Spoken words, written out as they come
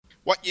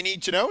What you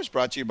need to know is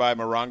brought to you by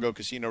Morongo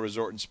Casino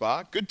Resort and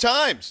Spa. Good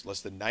times,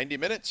 less than 90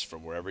 minutes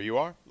from wherever you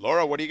are.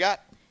 Laura, what do you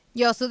got?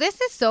 Yo, so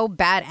this is so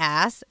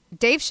badass.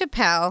 Dave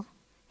Chappelle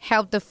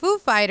helped the Foo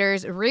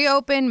Fighters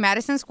reopen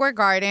Madison Square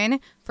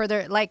Garden for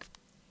their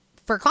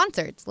for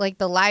concerts, like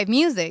the live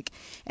music.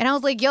 And I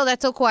was like, yo,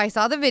 that's so cool. I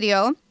saw the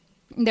video.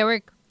 They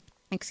were,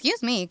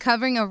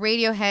 covering a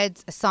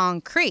Radiohead's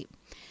song Creep.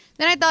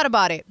 Then I thought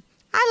about it.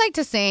 I like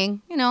to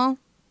sing,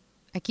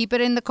 I keep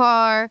it in the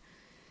car,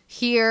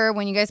 here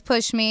when you guys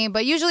push me,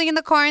 but usually in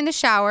the car, in the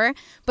shower.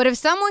 But if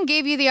someone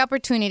gave you the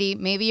opportunity,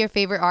 maybe your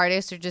favorite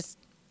artist or just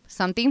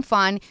something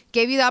fun,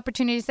 gave you the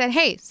opportunity, said,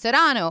 hey,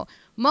 Serrano,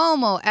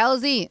 Momo,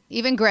 LZ,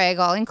 even Greg,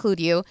 I'll include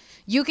you.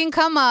 You can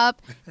come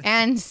up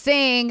and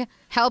sing,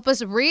 help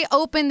us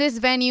reopen this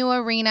venue,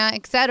 arena,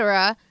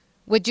 etc.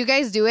 Would you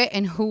guys do it,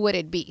 and who would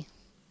it be?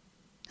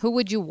 Who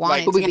would you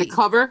want it to be? Are we going to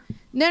cover?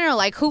 No,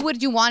 who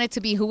would you want it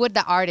to be? Who would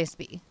the artist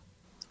be?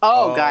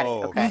 Oh, got it.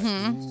 Okay.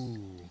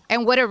 Mm-hmm.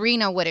 And what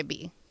arena would it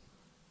be?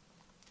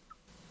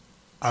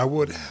 I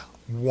would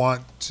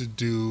want to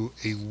do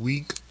a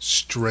week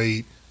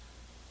straight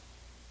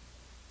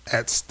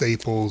at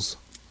Staples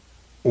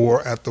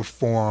or at the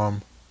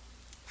Forum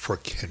for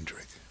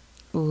Kendrick.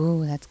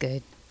 Ooh, that's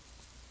good.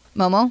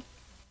 Momo?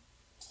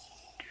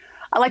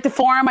 I like the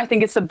Forum. I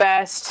think it's the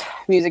best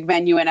music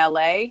venue in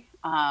LA.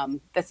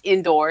 That's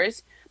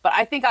indoors. But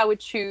I think I would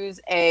choose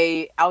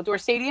a outdoor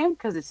stadium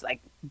because it's like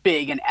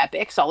big and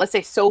epic. So let's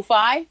say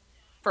SoFi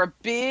for a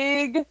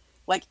big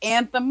like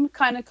anthem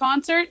kind of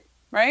concert,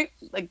 right?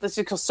 Like let's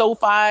just go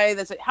SoFi.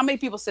 That's how many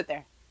people sit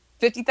there?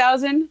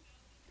 50,000?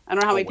 I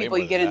don't know how many people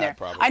you get in there.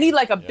 Probably. I need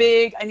like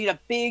I need a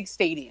big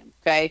stadium,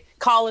 okay?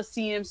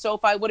 Coliseum,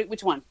 SoFi,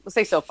 which one? Let's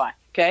say SoFi,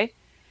 okay?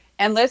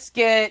 And let's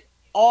get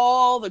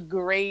all the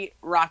great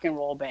rock and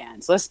roll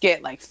bands. Let's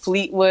get like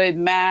Fleetwood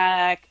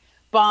Mac,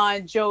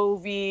 Bon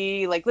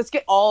Jovi, like let's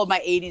get all of my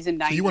 80s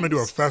and 90s. So you want to do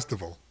a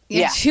festival?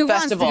 Yeah,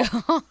 festival.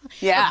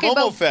 Yeah. Okay,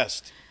 Momo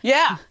Fest.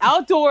 Yeah,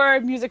 outdoor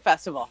music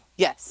festival.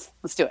 Yes,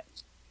 let's do it.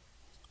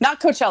 Not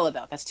Coachella,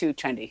 though. That's too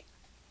trendy.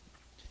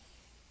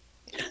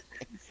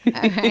 All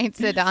right,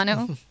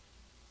 Sedano.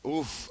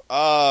 Oof.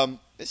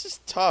 This is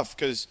tough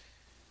because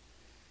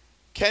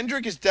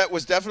Kendrick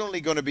was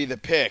definitely going to be the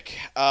pick.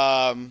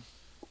 Trying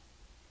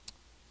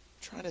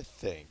to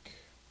think.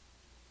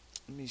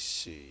 Let me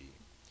see.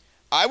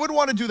 I would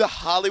want to do the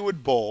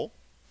Hollywood Bowl.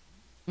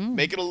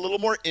 Make it a little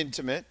more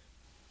intimate.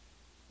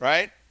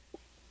 Right?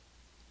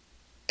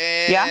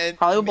 And yeah,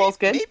 Hollywood Bowl's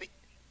good.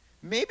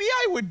 Maybe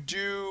I would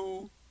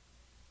do...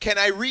 Can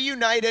I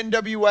reunite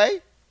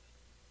NWA?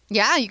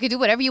 Yeah, you could do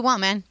whatever you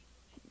want, man.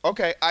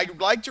 Okay, I'd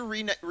like to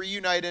reunite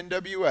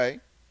NWA,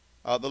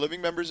 the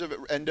living members of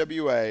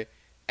NWA,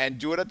 and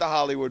do it at the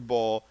Hollywood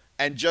Bowl,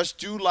 and just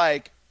do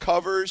like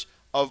covers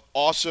of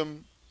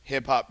awesome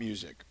hip-hop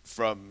music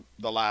from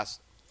the last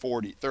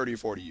 30,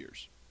 40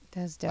 years.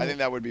 That's dope. I think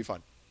that would be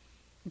fun.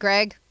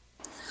 Greg?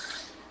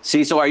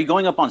 See, so are you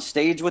going up on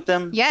stage with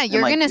them? Yeah,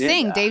 you're going to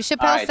sing. Dave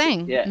Chappelle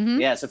sang. So,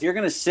 yeah, so if you're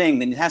going to sing,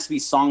 then it has to be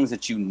songs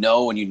that you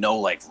know and you know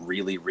like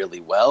really, really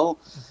well.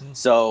 Mm-hmm.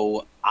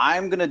 So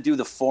I'm going to do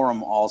the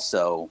Forum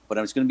also, but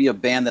it's going to be a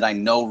band that I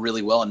know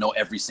really well and know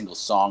every single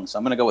song. So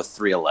I'm going to go with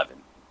 311.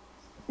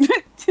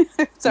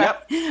 Sorry.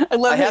 Yep. I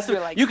love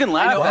this. You can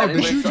laugh at it.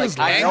 Did you just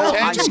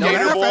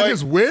laugh at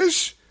his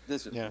wish?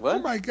 What? Oh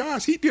my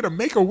gosh, he did a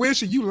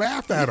Make-A-Wish and you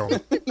laughed at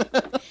him.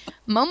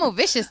 Momo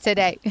vicious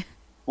today.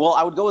 Well,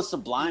 I would go with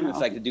Sublime if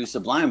I could do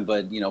Sublime,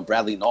 but,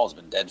 Bradley Nall's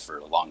been dead for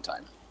a long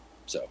time.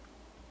 So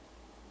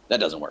that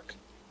doesn't work.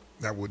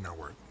 That would not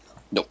work.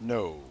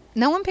 No.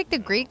 No one picked the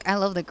Greek. I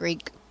love the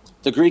Greek.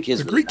 The Greek is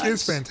The really Greek nice.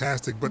 is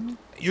fantastic, but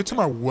you're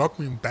talking about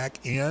welcoming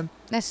back in.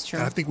 That's true.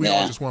 And I think we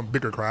all just want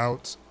bigger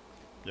crowds.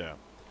 Yeah.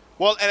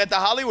 Well, and at the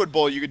Hollywood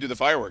Bowl, you could do the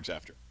fireworks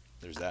after.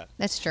 There's that.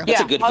 That's true.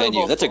 That's a good Hollywood venue.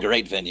 Bowl's That's a cool.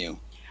 great venue.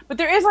 But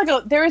there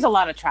is a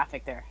lot of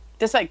traffic there.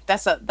 That's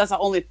the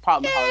only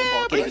problem with Hollywood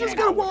Bowl. But you just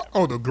gotta walk.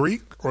 Oh, the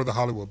Greek or the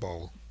Hollywood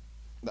Bowl?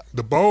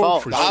 The Bowl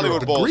for The sure.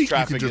 Hollywood The Bowl's Greek, you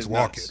traffic can just is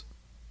walk nuts.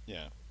 it.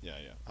 Yeah.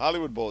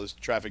 Hollywood Bowl is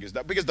traffic is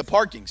because the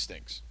parking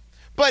stinks.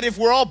 But if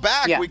we're all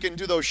back, we can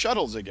do those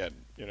shuttles again.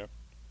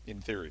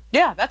 In theory.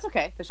 Yeah, that's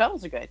okay. The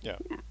shuttles are good. Yeah.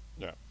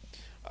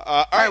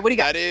 All right, what do you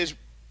got? That is.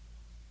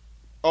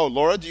 Oh,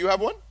 Laura, do you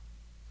have one?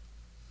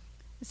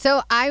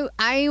 So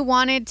I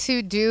wanted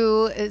to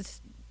do,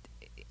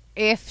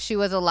 if she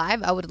was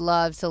alive, I would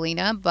love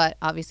Selena, but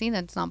obviously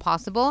that's not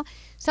possible.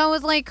 So I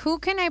was like, who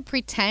can I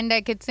pretend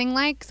I could sing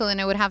like? So then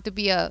it would have to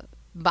be a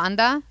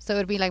banda. So it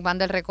would be like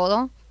Banda El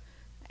Recodo.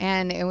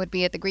 And it would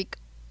be at the Greek.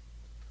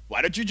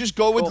 Why don't you just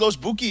go with Los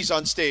Bukis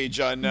on stage?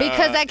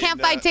 Because I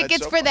can't buy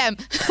tickets for them.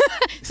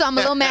 So I'm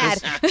a little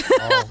mad.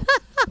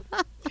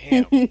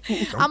 Damn.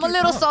 I'm a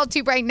little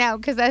salty right now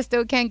because I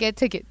still can't get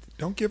tickets.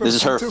 Don't give This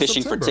is her until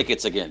fishing September. for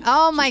tickets again.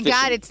 Oh my She's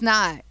God, fishing. it's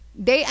not.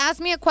 They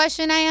asked me a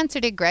question, I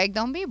answered it, Greg.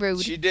 Don't be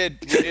rude. She did.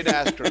 We did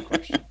ask her a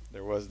question.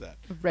 There was that.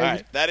 Right. All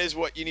right. That is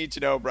what you need to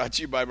know. Brought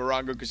to you by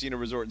Morongo Casino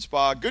Resort and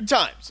Spa. Good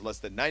times. Less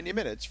than 90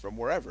 minutes from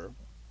wherever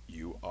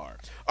you are.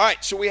 All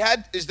right. So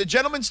is the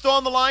gentleman still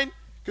on the line?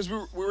 because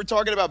we were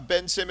talking about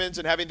Ben Simmons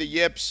and having the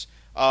yips,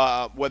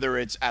 whether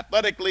it's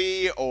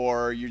athletically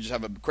or you just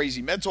have a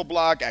crazy mental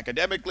block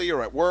academically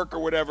or at work or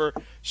whatever.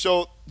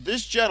 So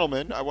this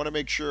gentleman, I want to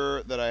make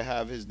sure that I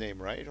have his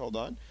name right. Hold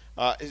on.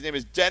 His name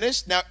is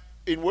Dennis. Now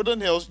in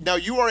Woodland Hills. Now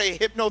you are a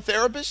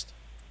hypnotherapist?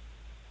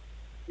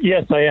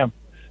 Yes, I am.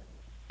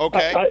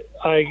 Okay.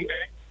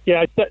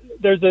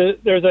 There's a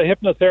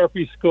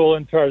hypnotherapy school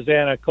in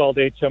Tarzana called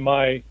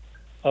HMI,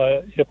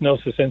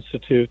 Hypnosis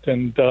Institute,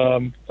 and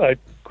I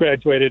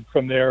graduated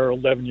from there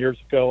 11 years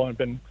ago and I've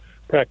been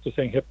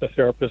practicing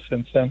hypnotherapist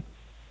since then.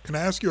 Can I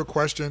ask you a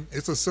question?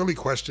 It's a silly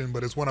question,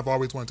 but it's one I've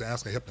always wanted to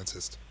ask a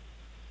hypnotist.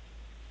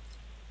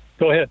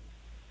 Go ahead.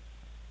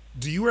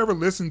 Do you ever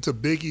listen to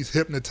Biggie's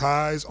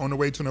Hypnotize on the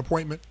way to an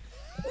appointment?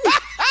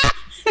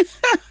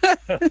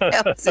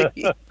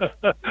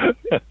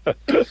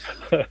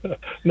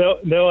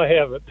 No, I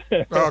haven't.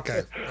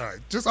 Okay, all right.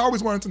 Just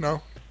always wanted to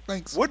know.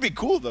 Thanks. Would be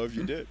cool though if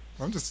you did.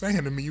 I'm just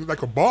saying, to me, you're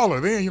like a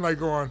baller. Then you're like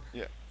going,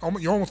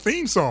 your own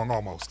theme song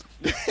almost.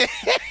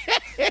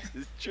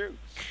 It's true.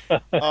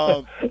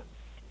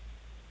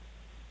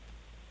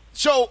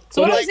 So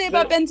what do I say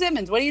about Ben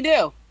Simmons? What do you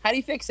do? How do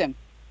you fix him?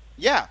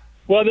 Yeah.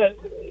 Well,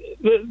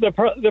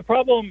 the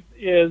problem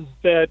is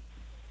that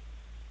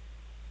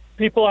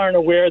people aren't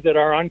aware that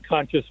our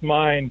unconscious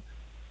mind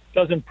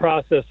doesn't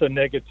process a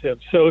negative.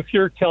 So if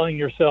you're telling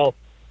yourself,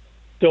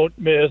 don't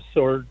miss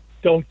or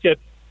don't get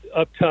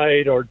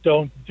uptight or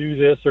don't do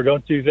this or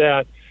don't do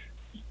that,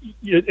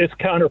 it's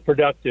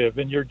counterproductive,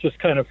 and you're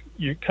kind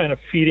of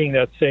feeding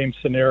that same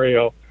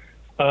scenario.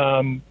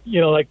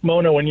 Like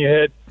Mona, when you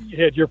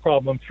had your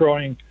problem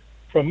throwing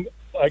from,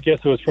 I guess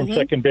it was from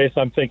second base.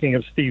 I'm thinking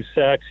of Steve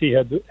Sachs. He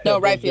had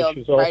right field.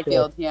 Right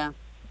field. Yeah.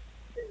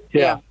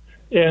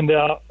 And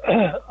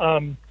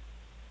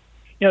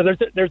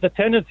there's a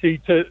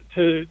tendency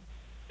to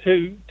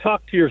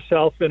talk to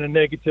yourself in a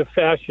negative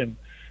fashion,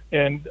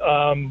 and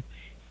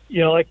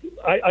like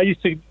I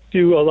used to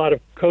do a lot of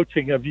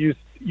coaching of youth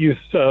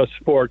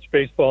sports,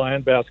 baseball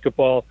and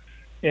basketball,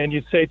 and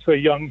you'd say to a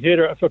young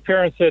hitter, if a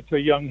parent said to a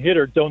young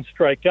hitter, "Don't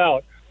strike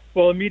out,"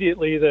 well,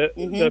 immediately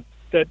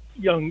that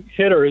young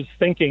hitter is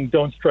thinking,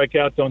 "Don't strike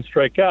out, don't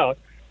strike out,"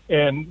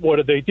 and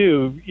what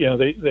do?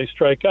 They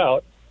strike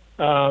out.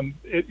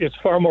 It's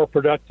far more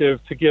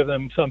productive to give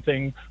them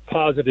something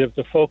positive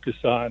to focus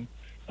on.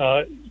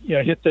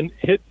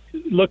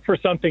 Look for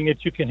something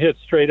that you can hit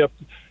straight up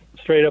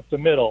the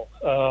middle,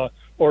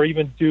 or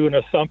even do an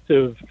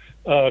assumptive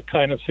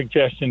kind of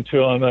suggestion to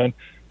them. And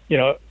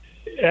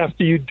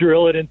after you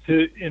drill it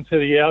into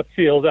the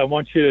outfield, I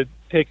want you to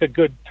take a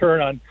good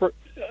turn on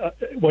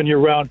when you're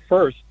round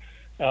first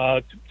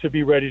to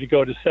be ready to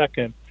go to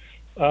second.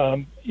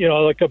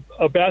 Like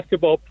a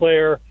basketball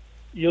player.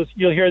 You'll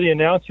hear the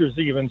announcers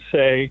even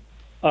say,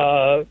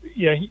 let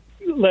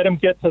him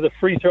get to the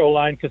free throw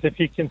line, because if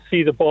he can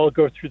see the ball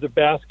go through the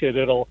basket,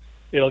 it'll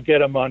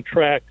get him on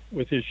track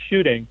with his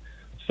shooting.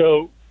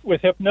 So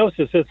with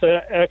hypnosis, it's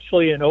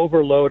actually an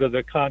overload of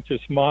the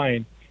conscious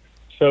mind.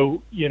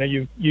 So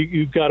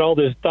you've got all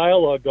this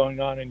dialogue going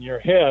on in your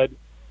head,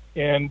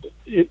 and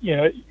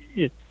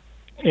in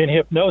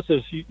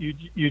hypnosis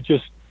you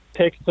just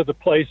take it to the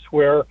place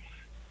where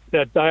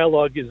that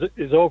dialogue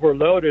is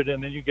overloaded,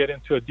 and then you get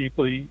into a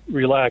deeply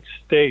relaxed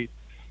state.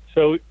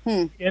 So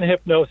in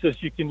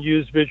hypnosis, you can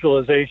use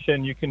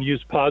visualization, you can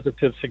use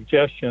positive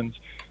suggestions,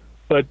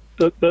 but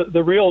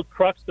the real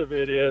crux of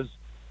it is,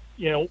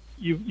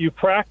 you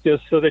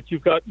practice so that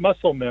you've got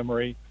muscle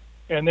memory,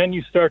 and then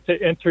you start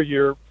to enter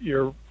your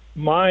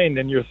mind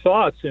and your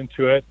thoughts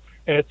into it,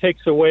 and it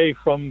takes away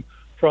from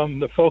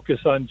the focus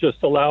on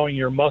just allowing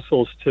your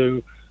muscles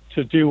to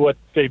do what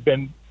they've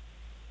been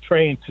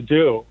trained to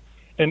do.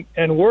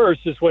 And worse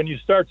is when you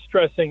start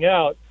stressing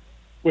out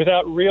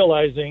without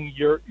realizing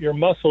your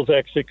muscles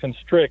actually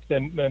constrict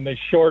and they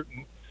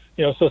shorten.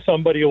 So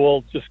somebody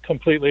will just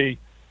completely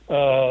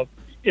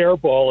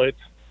airball it,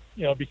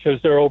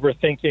 because they're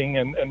overthinking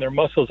and their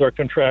muscles are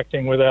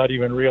contracting without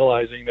even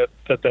realizing that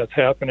that's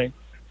happening.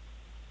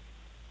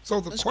 So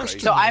the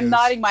question. So I'm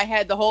nodding my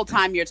head the whole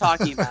time you're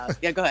talking about.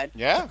 Yeah, go ahead.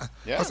 Yeah.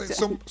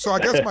 So I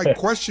guess my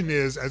question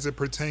is, as it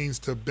pertains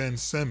to Ben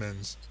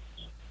Simmons,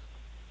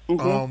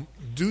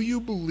 do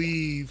you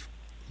believe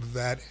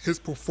that his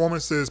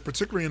performances,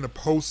 particularly in the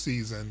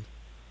postseason,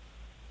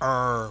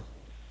 are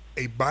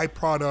a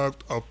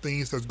byproduct of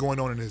things that's going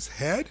on in his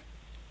head,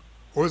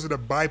 or is it a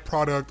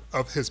byproduct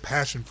of his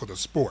passion for the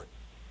sport?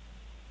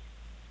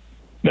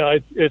 No,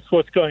 it's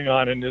what's going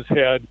on in his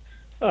head.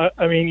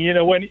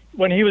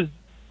 When he was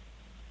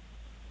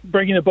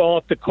bringing the ball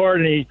up the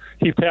court and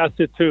he passed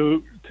it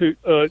to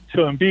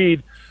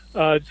Embiid,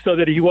 so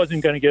that he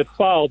wasn't going to get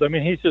fouled.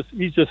 He's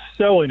just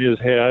so in his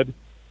head.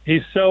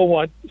 He's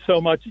so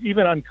much,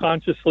 even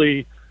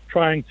unconsciously,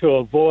 trying to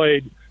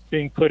avoid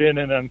being put in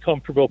an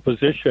uncomfortable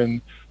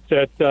position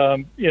that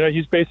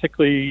he's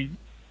basically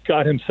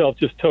got himself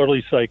just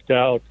totally psyched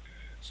out.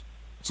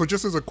 So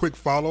just as a quick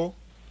follow,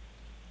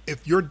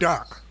 if you're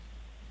Doc,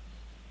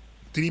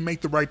 did he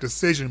make the right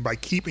decision by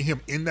keeping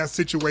him in that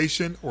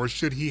situation, or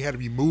should he have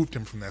removed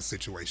him from that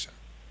situation?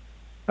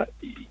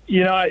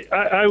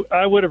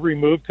 I would have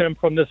removed him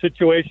from the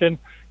situation.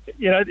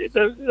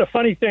 The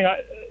funny thing,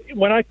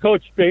 when I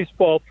coached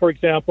baseball, for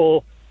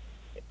example,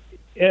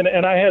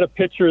 and I had a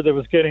pitcher that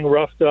was getting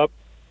roughed up,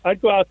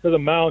 I'd go out to the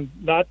mound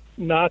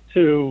not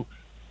to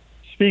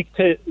speak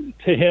to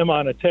him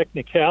on a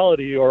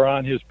technicality or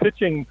on his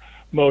pitching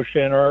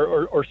motion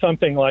or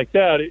something like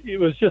that. It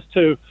was just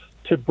to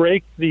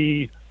break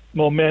the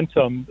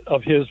momentum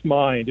of his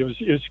mind. It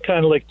was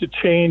kind of like to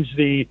change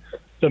the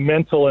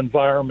mental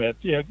environment.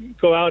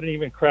 Go out and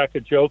even crack a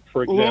joke,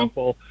 for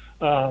example.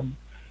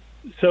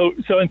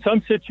 So in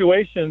some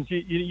situations,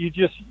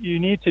 you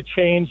need to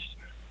change.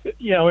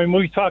 And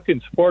we talk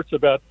in sports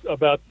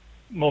about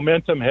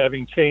momentum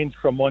having changed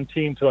from one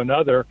team to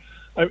another.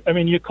 I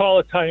mean, you call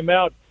a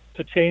timeout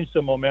to change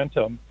the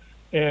momentum,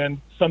 and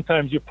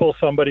sometimes you pull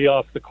somebody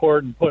off the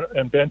court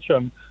and bench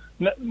them,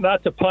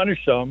 not to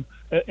punish them,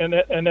 and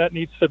that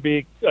needs to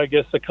be, I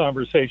guess, the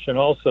conversation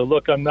also.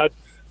 Look, I'm not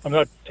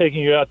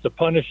taking you out to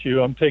punish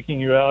you. I'm taking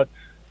you out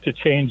to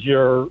change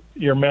your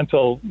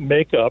mental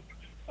makeup,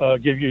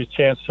 give you a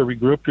chance to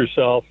regroup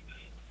yourself.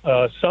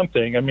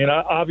 Something. I mean,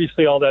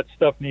 obviously, all that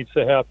stuff needs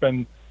to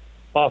happen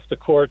off the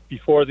court,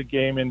 before the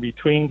game, in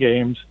between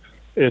games.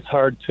 It's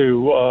hard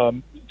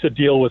to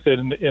deal with it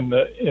in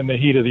the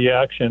heat of the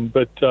action.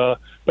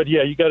 But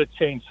yeah, you got to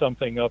change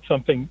something up.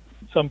 Something's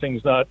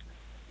not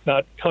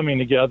coming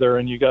together,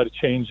 and you got to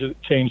change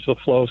the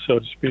flow, so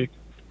to speak.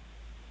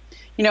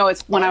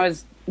 It's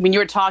when you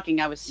were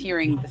talking, I was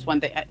hearing this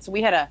one thing. So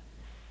we had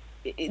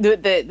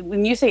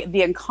when you say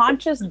the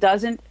unconscious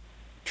doesn't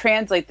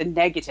translate the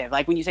negative,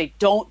 like when you say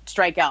don't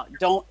strike out,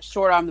 don't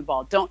short arm the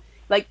ball, don't,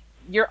 like,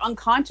 your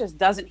unconscious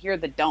doesn't hear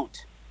the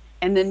don't,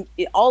 and then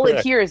all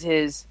it hears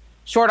is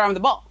short arm the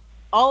ball.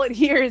 All it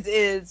hears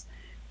is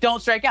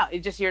don't strike out. It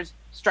just hears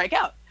strike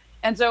out.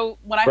 And so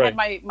when I had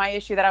my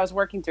issue that I was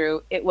working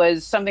through, it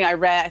was something I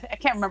read. I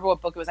can't remember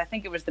what book it was. I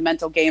think it was The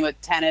Mental Game of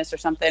Tennis or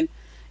something.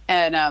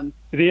 And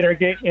the inner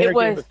game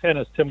of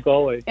tennis, Tim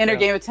Gawley.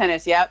 Game of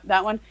tennis, yeah,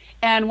 that one.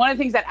 And one of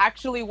the things that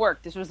actually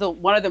worked, this was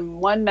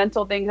one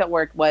mental thing that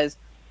worked, was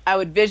I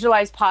would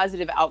visualize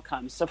positive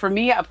outcomes. So for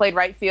me, I played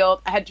right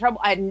field. I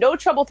had no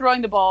trouble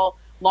throwing the ball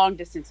long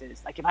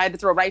distances. Like if I had to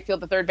throw right field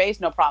to third base,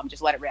 no problem,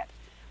 just let it rip.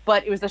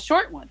 But it was the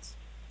short ones.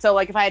 So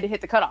like if I had to hit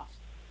the cutoff,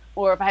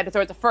 or if I had to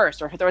throw it to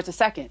first or throw it to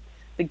second,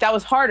 like that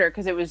was harder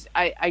because it was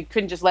I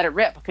couldn't just let it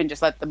rip. I couldn't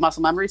just let the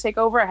muscle memory take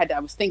over. I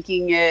was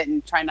thinking it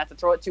and trying not to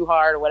throw it too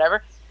hard or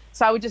whatever.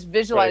 So I would just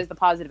visualize the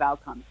positive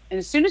outcome. And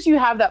as soon as you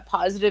have that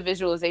positive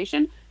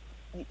visualization,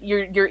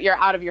 you're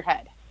out of your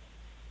head.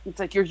 It's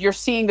like you're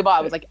seeing the ball.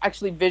 I was like,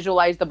 actually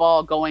visualize the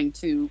ball going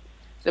to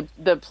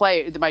the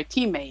player, my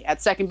teammate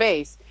at second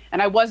base.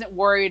 And I wasn't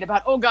worried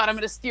about, oh God, I'm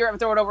going to steer, I'm going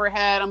to throw it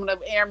overhead, I'm going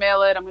to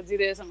airmail it, I'm going to do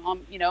this.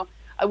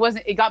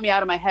 It got me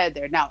out of my head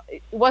there. Now,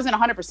 it wasn't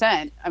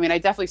 100%. I mean, I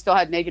definitely still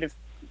had negative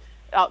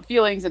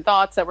feelings and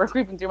thoughts that were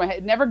creeping through my head.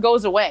 It never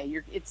goes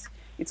away. It's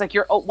like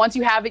once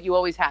you have it, you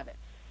always have it.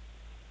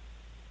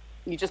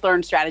 You just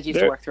learn strategies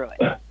to work through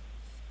it.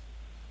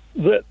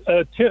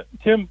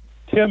 Tim,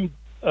 in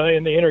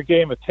the inner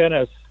game of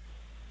tennis,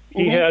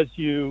 he has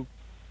you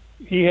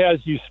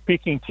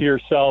speaking to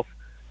yourself,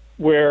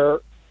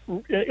 where,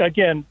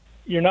 again,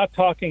 you're not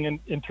talking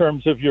in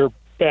terms of your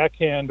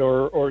backhand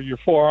or your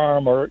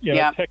forearm or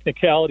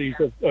technicalities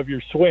of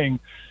your swing.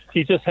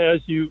 He just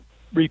has you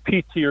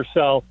repeat to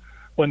yourself,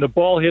 when the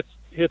ball hits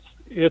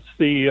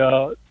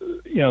the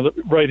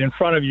right in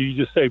front of you,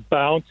 you just say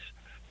bounce,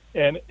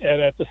 and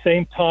at the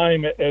same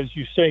time as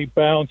you say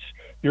bounce,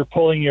 you're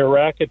pulling your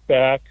racket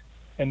back,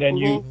 and then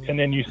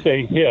you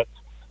say hit.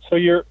 So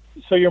your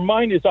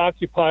mind is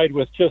occupied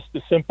with just a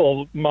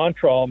simple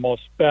mantra,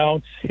 almost: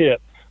 bounce, hit,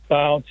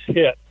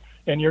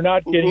 and you're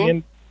not getting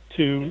into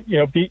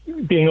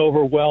being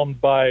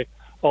overwhelmed by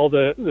all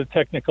the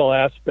technical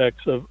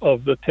aspects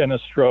of the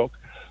tennis stroke.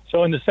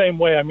 So in the same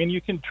way, I mean,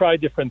 you can try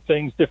different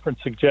things, different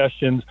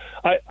suggestions.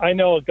 I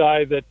know a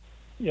guy that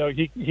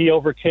he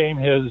overcame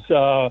his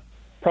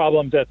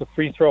problems at the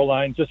free throw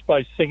line just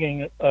by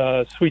singing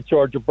Sweet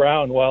Georgia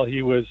Brown while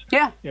he was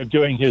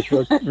doing his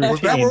routine. Was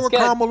that what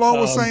Karl Malone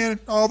was saying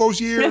all those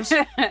years?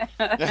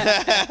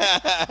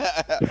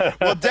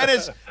 Well,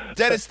 Dennis,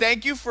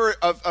 thank you for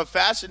a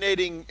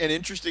fascinating and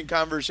interesting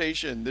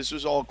conversation. This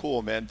was all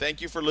cool, man.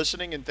 Thank you for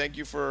listening, and thank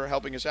you for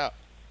helping us out.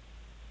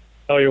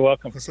 Oh, you're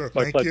welcome. Yes, sir.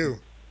 Thank you.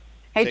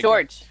 Hey,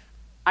 George,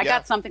 I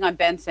got something on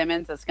Ben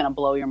Simmons that's going to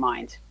blow your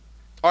mind.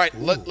 All right,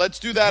 let's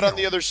do that on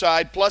the other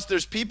side. Plus,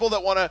 there's people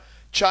that want to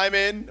chime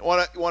in,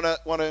 want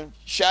to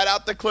shout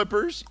out the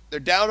Clippers. They're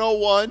down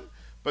 0-1,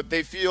 but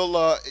they feel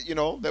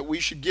that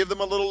we should give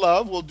them a little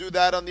love. We'll do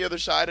that on the other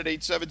side at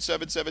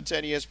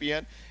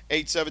 877-710-ESPN,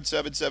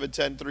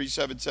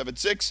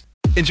 877-710-3776.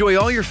 Enjoy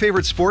all your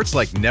favorite sports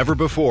like never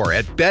before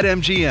at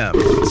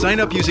BetMGM.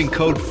 Sign up using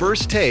code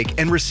FIRSTTAKE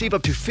and receive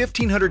up to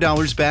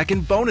 $1,500 back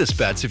in bonus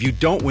bets if you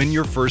don't win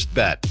your first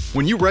bet.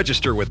 When you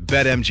register with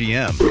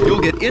BetMGM,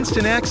 you'll get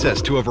instant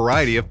access to a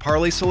variety of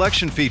parlay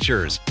selection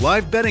features,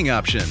 live betting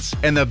options,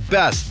 and the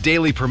best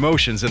daily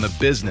promotions in the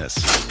business.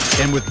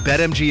 And with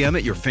BetMGM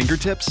at your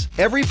fingertips,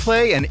 every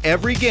play and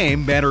every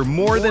game matter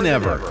more than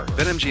ever.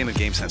 BetMGM and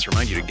GameSense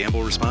remind you to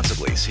gamble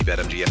responsibly. See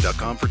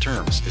BetMGM.com for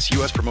terms. This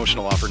U.S.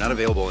 promotional offer not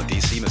available in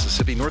D.C.,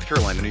 Mississippi, North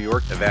Carolina, New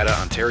York, Nevada,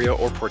 Ontario,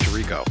 or Puerto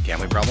Rico.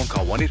 Gambling problem?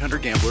 Call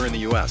 1-800-GAMBLER in the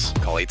U.S.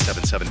 Call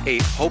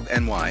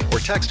 877-8-HOPE-NY or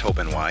text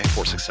HOPE-NY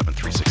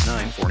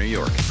 467-369 for New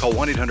York. Call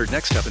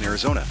 1-800-NEXT-STEP in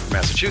Arizona. For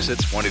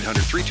Massachusetts,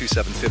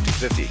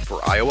 1-800-327-5050.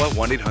 For Iowa,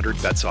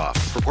 1-800-BETS-OFF.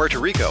 For Puerto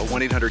Rico,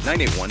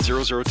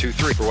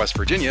 1-800-981-0023. For West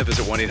Virginia,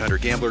 visit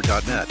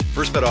 1-800-GAMBLER.net.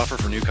 First bet offer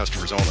for new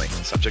customers only.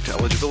 Subject to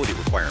eligibility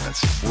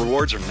requirements.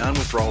 Rewards are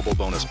non-withdrawable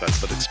bonus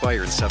bets that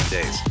expire in 7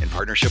 days. In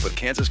partnership with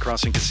Kansas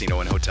Crossing Casino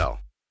and Hotel.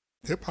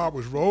 Hip-hop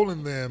was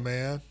rolling then,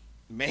 man.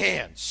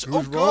 Man, It so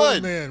was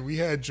rolling good. then. We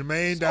had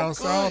Jermaine down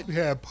south. We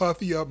had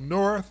Puffy up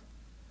north.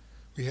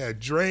 We had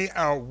Dre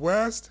out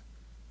west.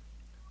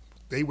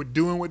 They were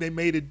doing what they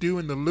made it do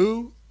in the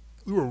Lou.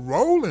 We were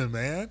rolling,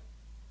 man.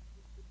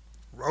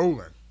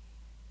 Rolling.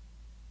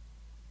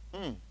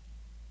 I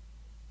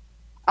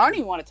don't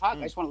even want to talk.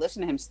 I just want to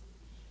listen to him. He's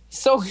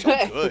so good. So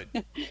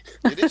good.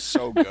 It is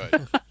so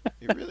good.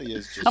 It really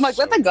is just I'm like,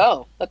 so let that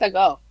go. Let that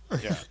go.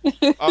 Yeah.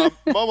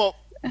 Momo,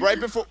 right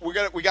before we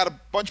got a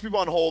bunch of people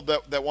on hold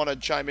that want to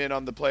chime in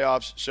on the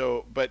playoffs.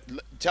 So, but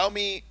tell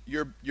me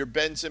your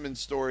Ben Simmons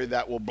story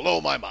that will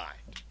blow my mind.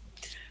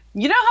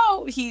 You know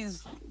how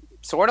he's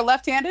sort of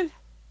left-handed?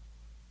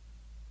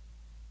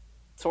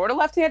 Sort of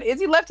left-handed? Is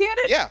he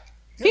left-handed? Yeah.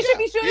 He should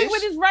be shooting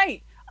with his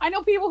right. I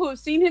know people who have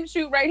seen him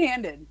shoot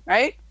right-handed,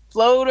 right?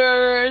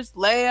 Floaters,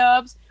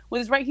 layups. With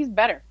his right, he's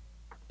better.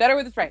 Better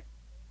with his right.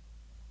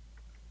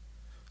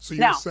 So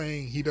you're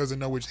saying he doesn't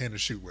know which hand to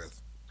shoot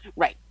with?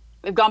 Right.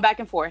 We've gone back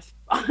and forth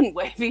on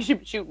if he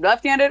should shoot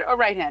left-handed or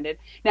right-handed.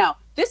 Now,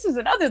 this is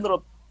another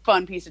little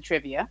fun piece of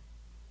trivia.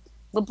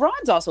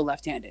 LeBron's also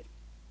left-handed.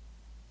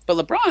 But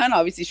LeBron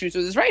obviously shoots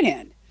with his right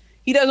hand.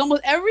 He does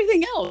almost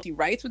everything else. He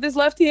writes with his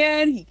left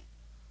hand.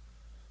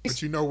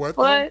 But you know what?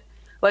 But,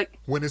 like,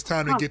 when it's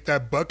time to get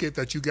that bucket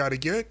that you got to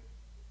get,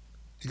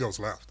 he goes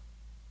left.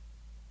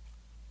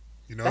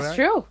 You know that's that?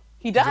 true.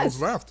 He does. He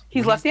goes left.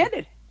 He's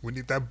left-handed. When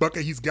that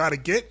bucket he's got to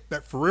get,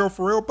 that for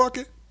real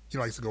bucket, he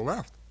likes to go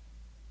left.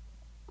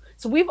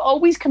 So we've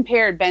always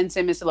compared Ben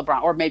Simmons to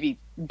LeBron, or maybe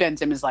Ben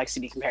Simmons likes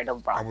to be compared to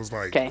LeBron. I was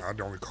like, okay. I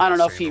don't recall. I don't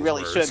know if he those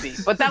really words. should be,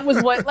 but that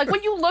was what, like,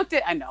 when you looked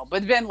at, I know,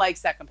 but Ben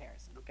likes that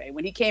comparison. Okay,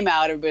 when he came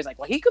out, everybody's like,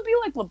 well, he could be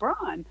like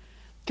LeBron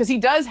because he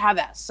does have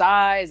that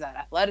size, that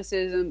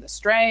athleticism, the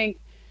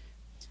strength.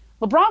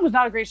 LeBron was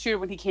not a great shooter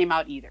when he came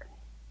out either.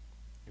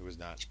 He was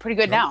not. He's pretty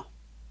good now.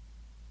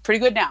 Pretty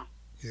good now.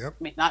 Yep.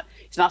 I mean,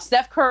 he's not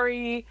Steph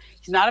Curry.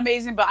 He's not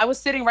amazing, but I was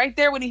sitting right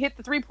there when he hit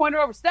the three-pointer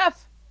over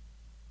Steph.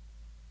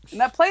 In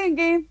that playing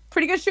game,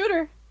 pretty good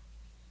shooter.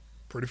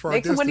 Pretty far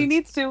Makes him when he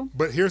needs to.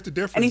 But here's the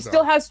difference. And he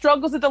still has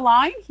struggles at the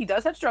line. He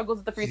does have struggles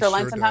at the free throw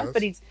line sometimes,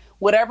 does. but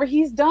whatever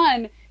he's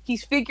done,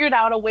 he's figured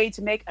out a way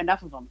to make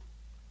enough of them.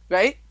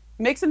 Right?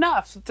 Makes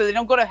enough so they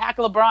don't go to hack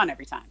LeBron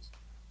every time.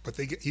 But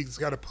he's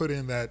got to put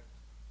in that,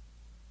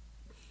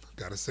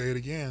 got to say it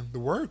again, the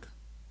work,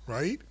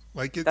 right?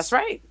 Like That's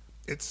right.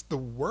 It's the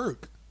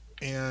work.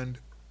 And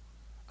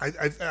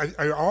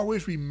I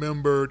always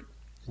remembered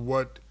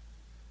what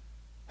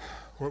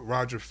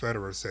Roger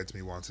Federer said to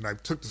me once, and I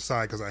took the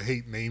side because I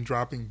hate name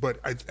dropping, but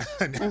I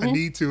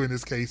need to in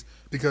this case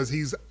because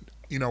he's,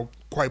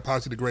 quite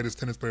possibly the greatest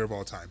tennis player of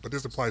all time. But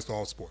this applies to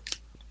all sports.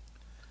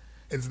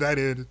 It's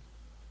that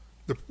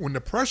when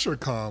the pressure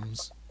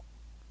comes,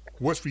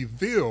 what's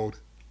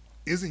revealed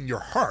isn't your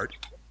heart,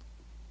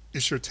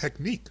 it's your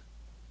technique.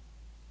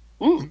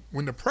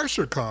 When the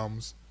pressure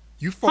comes,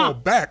 you fall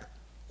back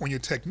on your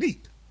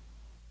technique.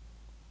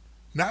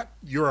 Not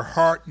your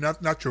heart,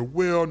 not your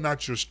will,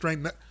 not your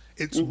strength.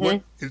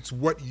 It's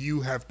what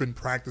you have been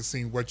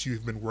practicing, what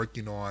you've been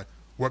working on,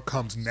 what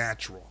comes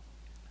natural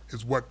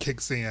is what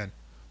kicks in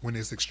when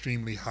it's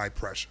extremely high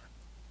pressure.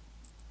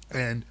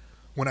 And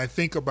when I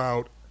think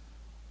about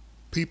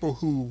people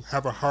who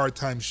have a hard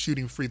time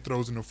shooting free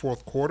throws in the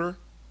fourth quarter,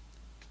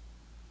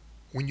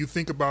 when you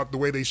think about the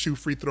way they shoot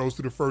free throws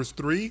through the first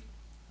three,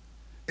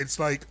 it's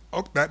like,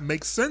 oh, that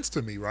makes sense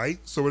to me, right?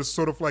 So it's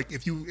sort of like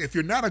if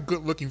you're not a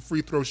good-looking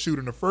free throw shooter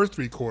in the first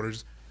three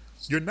quarters,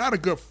 you're not a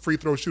good free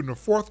throw shooter in the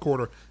fourth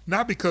quarter,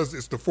 not because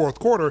it's the fourth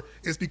quarter,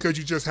 it's because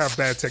you just have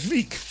bad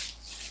technique.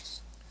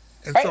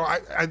 And so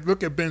I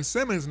look at Ben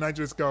Simmons and I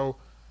just go,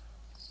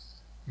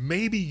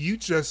 maybe you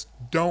just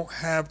don't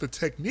have the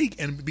technique.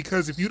 And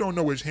because if you don't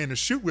know which hand to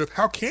shoot with,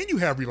 how can you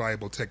have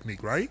reliable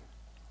technique, right?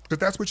 Because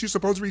that's what you're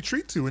supposed to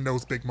retreat to in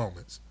those big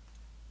moments.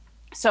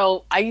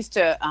 So I used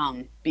to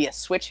be a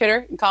switch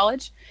hitter in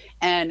college,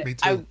 and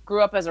I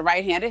grew up as a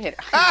right-handed hitter.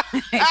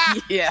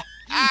 Yeah,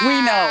 we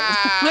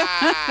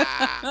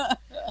know.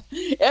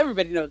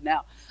 Everybody knows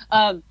now.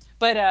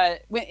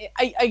 But when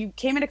I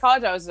came into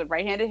college, I was a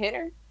right-handed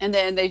hitter, and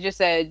then they just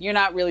said, "You're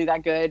not really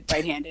that good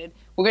right-handed.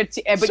 We're gonna,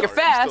 but Sorry, you're I'm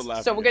fast, still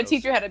laughing so we're at gonna those.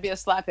 teach you how to be a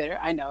slap hitter."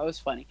 I know, it was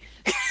funny,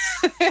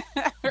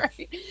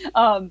 right?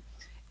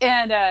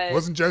 And It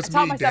wasn't I just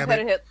taught me, myself damn how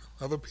to it. hit.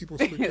 Other people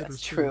switch hitters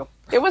That's too. true.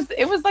 It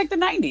was like the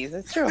 '90s.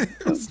 It's true.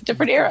 It was a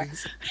different era.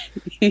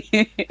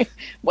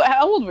 Well,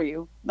 how old were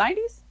you?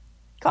 '90s?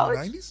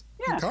 College? 90s?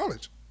 Yeah. In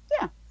college.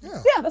 Yeah.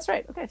 Yeah. Yeah, that's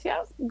right. Okay, see, I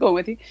was going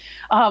with you.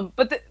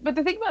 But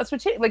the thing about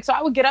switch hit, like, so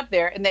I would get up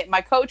there, and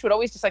my coach would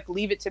always just like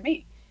leave it to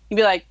me. He'd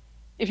be like,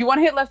 "If you want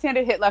to hit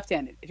left-handed, hit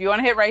left-handed. If you want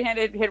to hit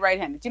right-handed, hit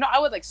right-handed." You know, I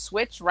would like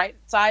switch right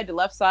side to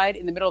left side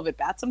in the middle of at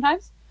bat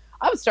sometimes.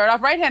 I would start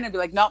off right-handed and be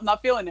like, "Nope,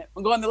 not feeling it.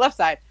 I'm going to the left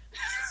side."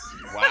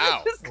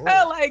 Wow. Just kind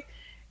of like,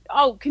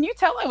 oh, can you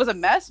tell I was a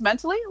mess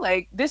mentally?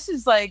 Like, this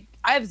is like,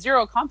 I have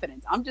zero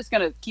confidence. I'm just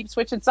gonna keep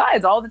switching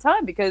sides all the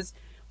time, because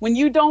when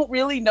you don't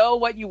really know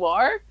what you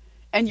are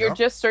and you're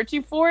just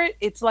searching for it,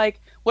 it's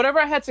like whatever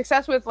I had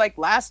success with, like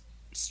last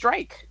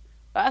strike,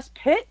 last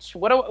pitch,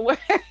 what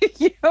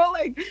you know,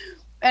 like,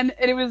 and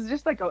it was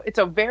just like it's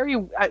a very,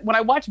 when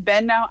I watch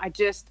Ben now, I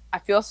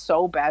feel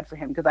so bad for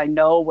him, because I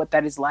know what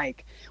that is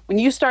like when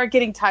you start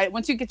getting tight.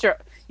 Once you get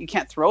you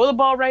can't throw the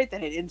ball right,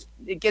 then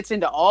it gets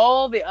into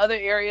all the other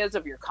areas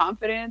of your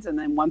confidence, and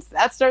then once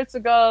that starts to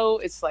go,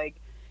 it's like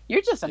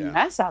you're just a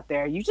mess out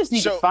there. You just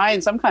need to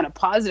find some kind of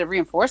positive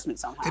reinforcement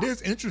somehow. It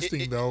is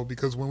interesting, though,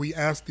 because when we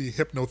asked the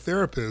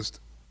hypnotherapist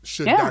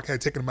should Doc had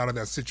taken him out of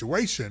that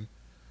situation,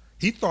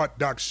 he thought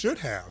Doc should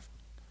have.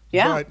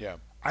 Yeah. But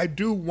I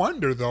do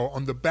wonder, though,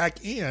 on the back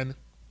end,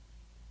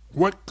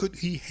 what could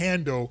he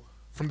handle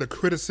from the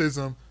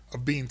criticism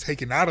of being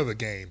taken out of the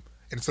game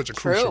in such a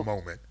crucial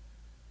moment?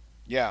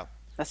 Yeah.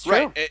 That's true.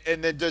 Right.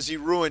 And then does he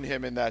ruin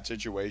him in that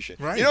situation?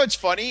 Right. You know what's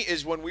funny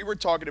is when we were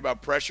talking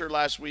about pressure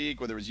last week,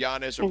 whether it was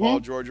Giannis or Paul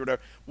George or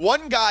whatever,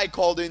 one guy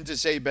called in to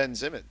say Ben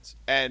Simmons.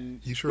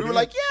 And we were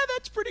like, yeah,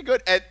 that's pretty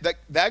good. And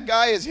that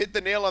guy has hit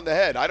the nail on the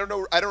head. I don't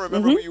know. I don't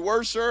remember who you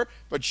were, sir,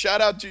 but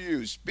shout out to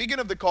you. Speaking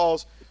of the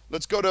calls,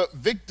 let's go to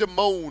Vic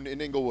Damone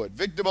in Inglewood.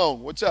 Vic Damone,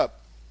 what's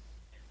up?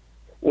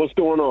 What's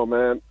going on,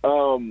 man?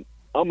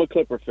 I'm a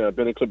Clipper fan.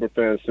 Been a Clipper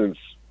fan since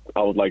I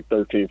was like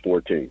 13,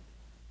 14.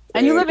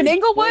 And you live in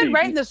Inglewood,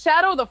 right in the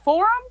shadow of the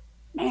Forum?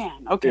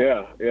 Man,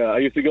 okay. Yeah. I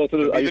used to go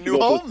to the new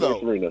home,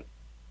 though. Arena.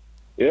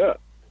 Yeah.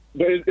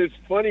 But it's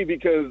funny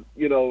because,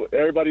 you know,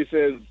 everybody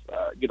says,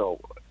 you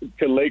know,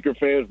 can Laker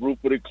fans root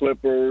for the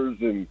Clippers?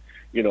 And,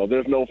 you know,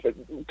 there's no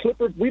 –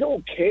 Clippers, we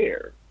don't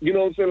care. You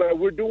know what I'm saying? Like,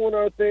 we're doing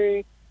our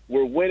thing.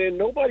 We're winning.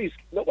 Nobody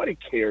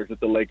cares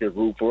if the Lakers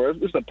root for us.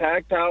 It's a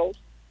packed house.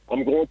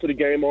 I'm going to the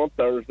game on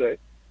Thursday.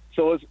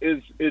 So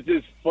it's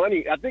just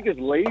funny. I think it's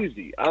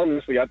lazy.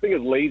 Honestly, I think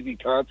it's lazy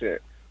content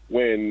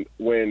when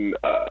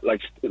like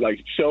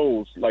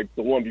shows like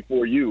the one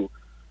before you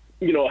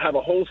know, have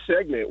a whole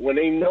segment when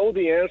they know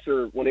the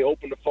answer when they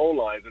open the phone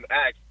lines and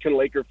ask, can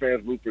Laker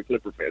fans root for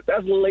Clipper fans?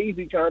 That's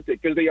lazy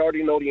content because they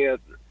already know the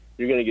answer.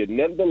 You're going to get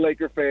none of the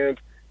Laker fans.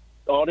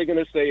 All they're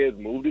going to say is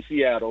move to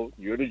Seattle.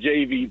 You're the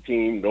JV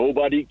team.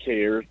 Nobody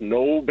cares.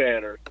 No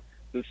banners.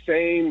 The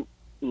same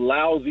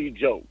lousy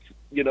jokes.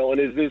 You know,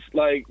 and it's just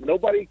like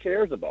nobody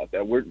cares about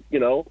that. We're, you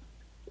know,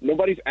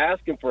 nobody's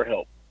asking for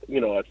help, you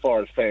know, as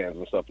far as fans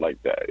and stuff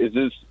like that. It's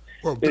just,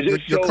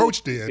 your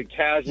coach did. The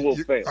casual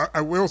fan.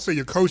 I will say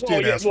your coach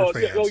did ask for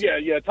fans.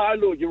 Yeah. Ty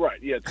Lue, you're right.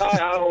 Yeah, Ty,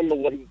 I don't know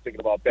what he was thinking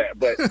about that.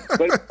 But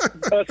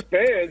us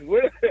fans,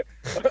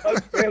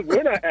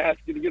 we're not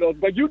asking, you know.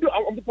 But you do.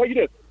 I'm going to tell you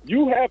this.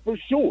 You have for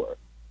sure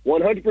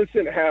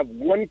 100% have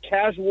one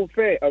casual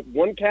fan,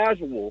 one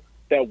casual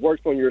that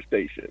works on your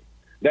station.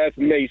 That's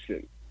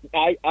Mason.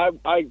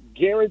 I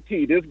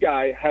guarantee this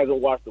guy hasn't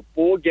watched a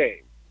full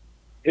game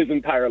his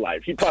entire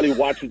life. He probably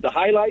watches the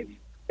highlights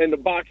and the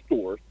box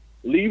scores,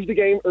 leaves the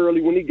game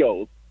early when he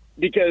goes,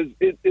 because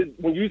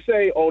when you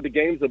say, oh, the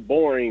games are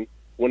boring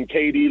when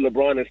KD,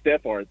 LeBron, and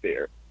Steph aren't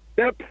there,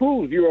 that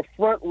proves you're a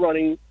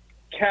front-running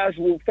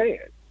casual fan.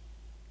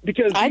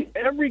 Because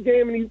every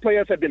game in these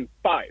playoffs have been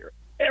fire,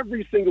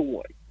 every single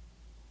one.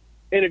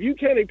 And if you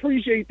can't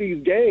appreciate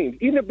these games,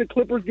 even if the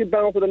Clippers get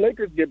bounced or the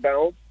Lakers get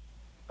bounced,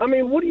 I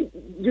mean, what do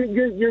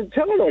you're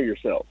telling on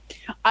yourself.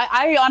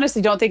 I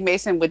honestly don't think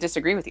Mason would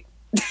disagree with you.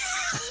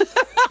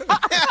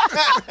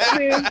 I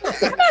mean,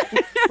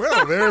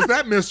 well, there's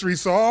that mystery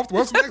solved.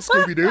 What's next,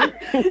 Scooby-Doo?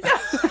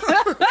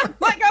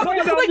 like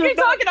you're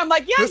talking, I'm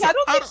like, yeah, I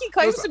don't think he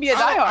claims to be a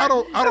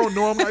diehard. I don't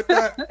know him like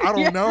that. I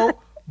don't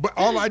know. But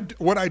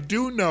what I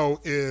do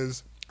know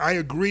is I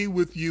agree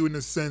with you in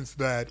the sense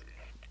that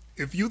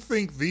if you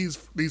think these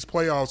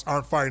playoffs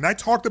aren't fire, and I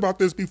talked about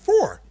this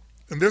before,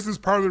 and this is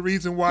part of the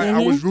reason why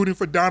I was rooting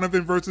for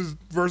Donovan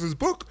versus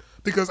Book,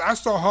 because I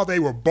saw how they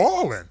were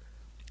balling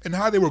and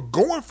how they were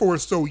going for it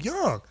so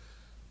young.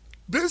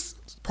 This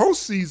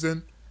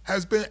postseason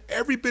has been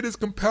every bit as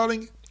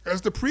compelling as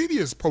the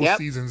previous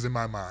postseasons in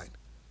my mind.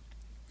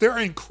 There are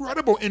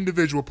incredible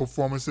individual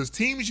performances,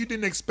 teams you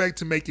didn't expect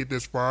to make it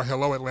this far.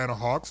 Hello, Atlanta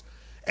Hawks.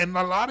 And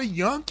a lot of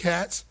young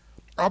cats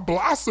are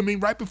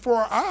blossoming right before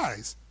our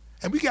eyes.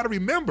 And we got to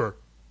remember,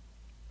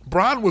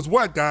 Bron was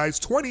what, guys,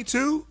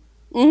 22?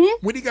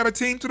 when he got a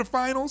team to the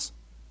finals?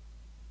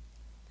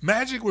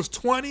 Magic was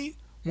 20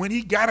 when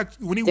he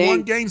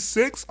won Game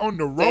 6 on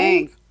the road.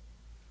 Dang.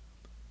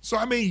 So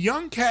I mean,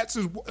 young cats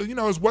is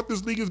what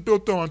this league is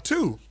built on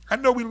too. I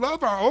know we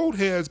love our old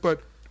heads,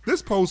 but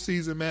this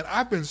postseason, man,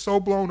 I've been so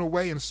blown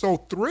away and so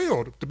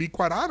thrilled, to be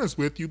quite honest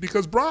with you,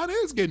 because Bron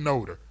is getting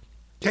older.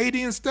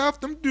 KD and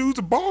Steph, them dudes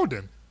are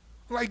balding.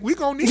 Like, we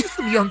gonna need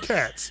some young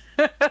cats.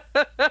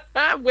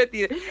 I'm with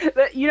you.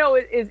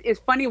 It's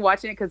funny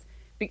watching it because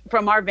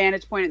from our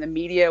vantage point in the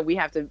media, we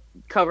have to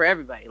cover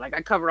everybody. Like,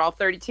 I cover all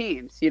 30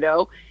 teams,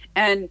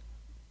 and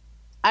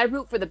I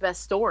root for the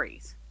best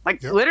stories.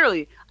 Like,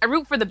 literally, I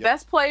root for the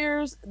best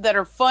players that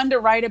are fun to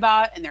write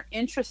about and they're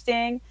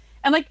interesting.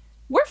 And, like,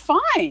 we're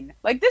fine.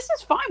 Like, this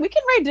is fine. We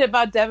can write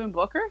about Devin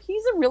Booker.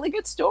 He's a really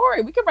good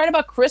story. We can write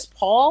about Chris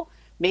Paul.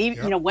 Maybe,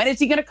 when is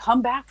he going to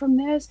come back from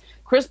this?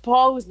 Chris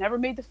Paul, who's never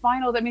made the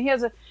finals. I mean,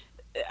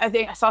 I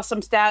think I saw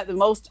some stat, the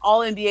most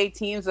all-NBA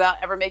teams without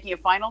ever making a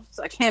final. It's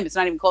like him. It's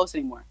not even close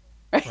anymore.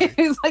 Right?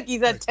 It's like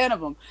he's had 10 of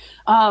them.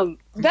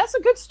 That's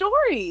a good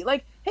story.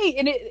 Like, hey,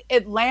 in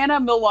Atlanta,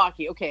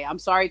 Milwaukee. Okay, I'm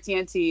sorry,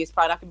 TNT. It's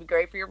probably not going to be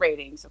great for your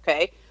ratings,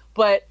 okay?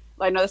 But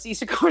I know that's the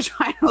Eastern Conference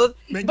Finals.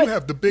 Man, you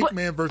have the big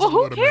man versus the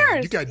little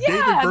man. You got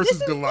David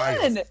versus Goliath.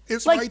 Fun.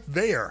 It's like, right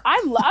there.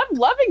 I'm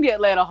loving the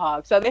Atlanta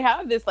Hawks. So they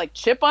have this like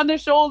chip on their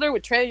shoulder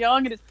with Trae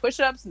Young and his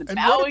push-ups and the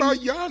bowing. What about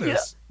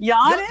Giannis?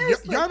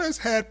 Giannis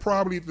had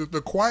probably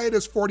the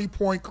quietest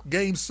 40-point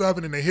Game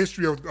 7 in the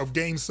history of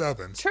Game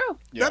 7s. True.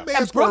 That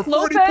man scored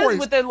 40 Lopez points.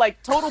 With a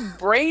like total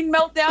brain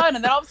meltdown, and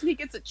then all of a sudden he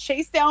gets a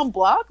chase down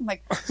block. I'm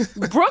like,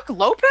 Brook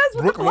Lopez?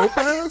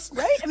 Lopez?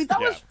 Right? I mean,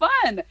 that was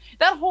fun.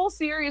 That whole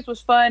series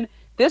was fun.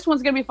 This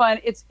one's gonna be fun.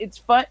 It's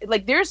fun.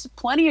 Like, there's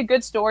plenty of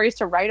good stories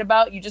to write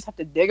about. You just have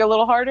to dig a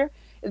little harder.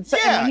 And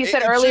he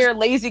said earlier,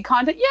 lazy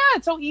content. Yeah,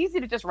 it's so easy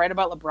to just write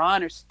about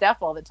LeBron or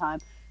Steph all the time.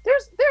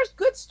 There's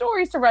good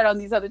stories to write on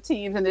these other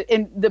teams,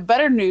 and the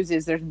better news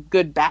is there's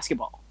good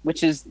basketball,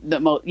 which is the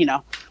most.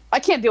 I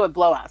can't deal with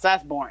blowouts.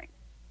 That's boring.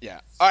 Yeah.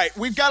 All right,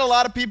 we've got a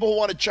lot of people who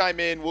want to chime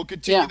in. We'll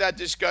continue that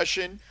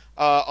discussion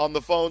on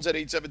the phones at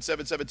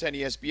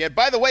 877-710-ESPN.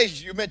 By the way,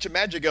 you mentioned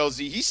Magic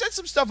LZ. He said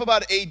some stuff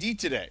about AD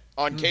today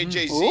on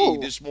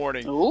KJZ this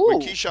morning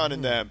with Keyshawn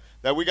and them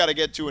that we got to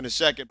get to in a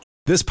second.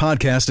 This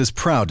podcast is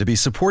proud to be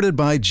supported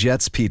by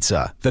Jets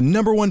Pizza, the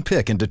 #1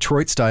 pick in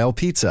Detroit-style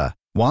pizza.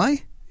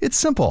 Why? It's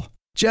simple.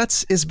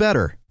 Jets is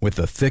better. With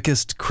the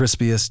thickest,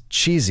 crispiest,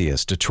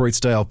 cheesiest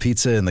Detroit-style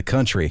pizza in the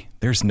country,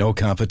 there's no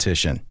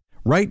competition.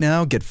 Right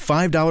now, get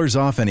 $5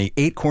 off any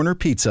 8-corner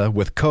pizza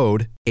with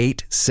code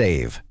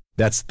 8SAVE.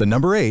 That's the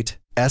number 8,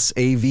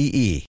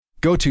 SAVE.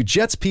 Go to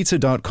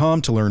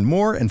jetspizza.com to learn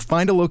more and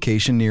find a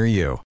location near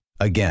you.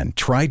 Again,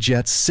 try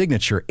Jet's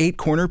signature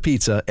 8-corner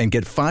pizza and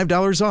get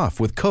 $5 off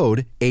with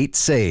code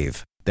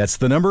 8SAVE. That's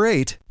the number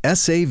 8,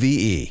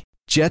 SAVE.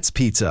 Jet's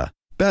Pizza.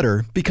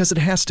 Better because it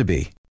has to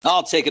be.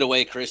 I'll take it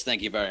away, Chris.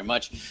 Thank you very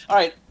much. All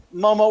right,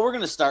 Momo, we're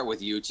going to start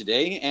with you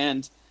today,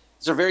 and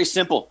these are very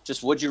simple,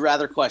 just would you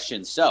rather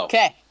questions. So,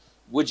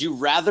 would you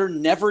rather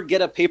never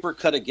get a paper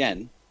cut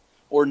again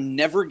or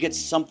never get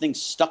something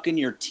stuck in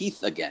your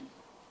teeth again?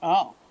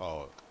 I'd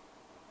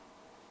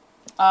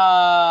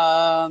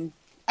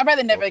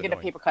rather never get a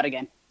paper cut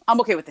again. I'm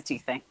okay with the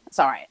teeth thing. It's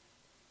all right.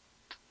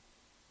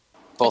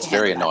 Both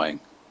very annoying.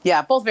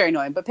 Yeah, both very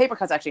annoying, but paper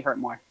cuts actually hurt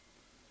more.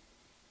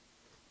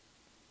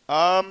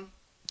 I'm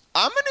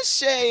going to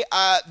say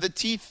the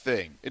teeth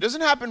thing. It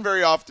doesn't happen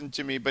very often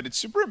to me, but it's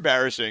super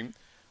embarrassing.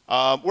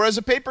 Whereas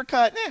a paper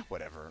cut,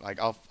 whatever. Like,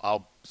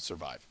 I'll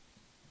survive.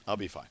 I'll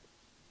be fine.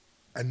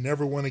 I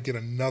never want to get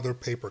another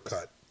paper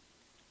cut.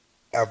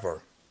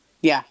 Ever.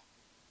 Yeah.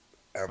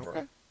 Ever.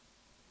 Okay.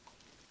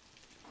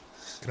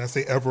 Can I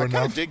say ever enough? I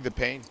kind of dig the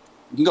pain.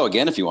 You can go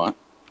again if you want.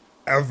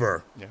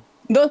 Ever. Yeah.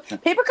 The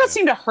paper cuts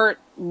seem to hurt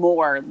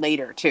more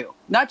later, too.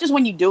 Not just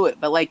when you do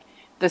it, but, like,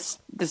 the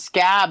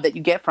scab that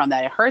you get from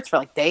that, it hurts for,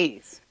 like,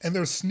 days. And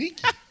they're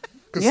sneaky.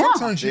 Because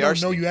sometimes you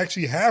don't know you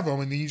actually have them,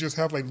 and then you just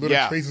have, like,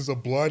 little traces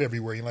of blood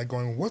everywhere. You're, like,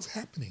 going, what's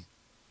happening?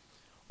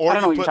 Or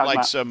you put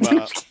like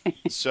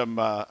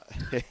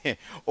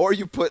or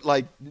you put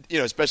like,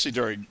 especially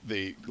during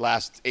the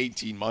last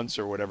 18 months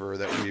or whatever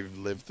that we've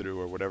lived through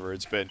or whatever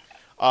it's been,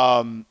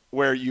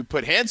 where you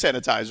put hand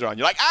sanitizer on.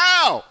 You're like,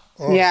 ow!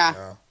 Oh,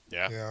 yeah.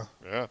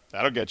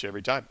 That'll get you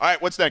every time. All right,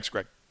 what's next,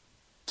 Greg?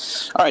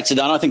 All right,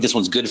 Sedano, I think this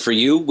one's good for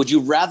you. Would you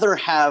rather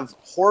have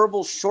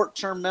horrible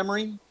short-term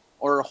memory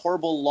or a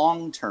horrible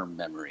long-term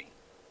memory?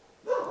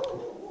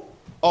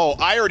 Oh,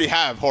 I already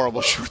have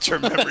horrible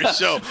short-term memory,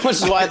 so which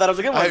is why I thought it was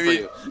a good one for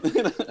you.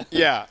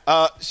 Yeah,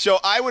 so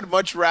I would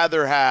much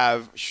rather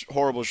have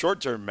horrible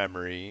short-term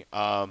memory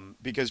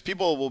because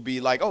people will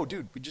be like, "Oh,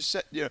 dude, we just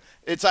said,"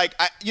 it's like,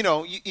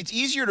 it's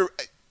easier to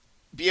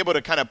be able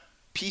to kind of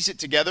piece it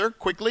together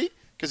quickly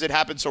because it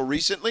happened so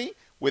recently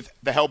with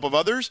the help of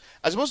others,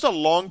 as opposed to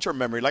long-term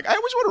memory. Like, I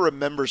always want to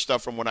remember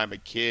stuff from when I'm a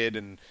kid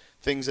and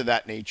things of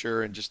that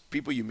nature, and just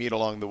people you meet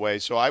along the way.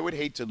 So I would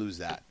hate to lose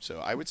that. So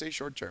I would say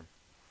short-term.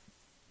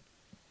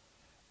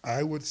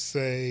 I would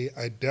say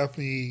I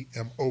definitely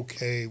am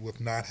okay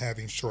with not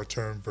having short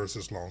term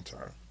versus long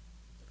term.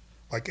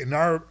 Like in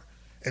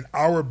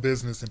our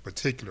business in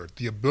particular,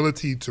 the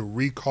ability to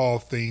recall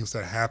things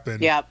that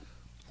happened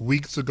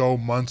weeks ago,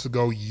 months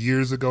ago,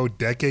 years ago,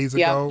 decades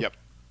ago,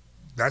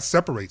 that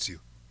separates you.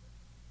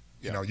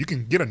 You know, you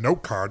can get a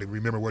note card and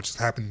remember what just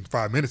happened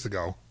 5 minutes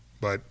ago,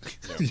 but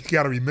you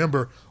got to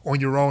remember on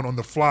your own, on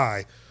the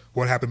fly,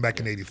 what happened back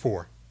in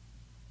 '84.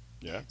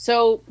 Yeah.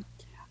 So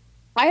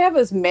I have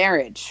this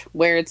marriage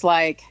where it's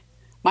like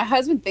my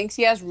husband thinks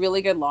he has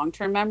really good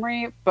long-term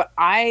memory, but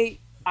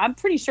I'm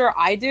pretty sure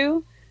I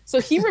do. So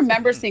he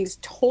remembers things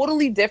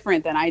totally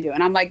different than I do.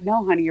 And I'm like,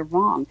 no, honey, you're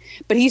wrong.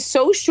 But he's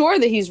so sure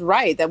that he's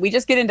right that we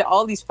just get into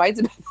all these fights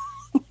about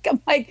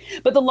I'm like,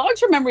 but the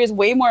long-term memory is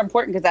way more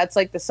important because that's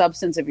like the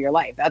substance of your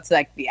life. That's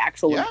like the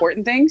actual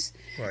important things.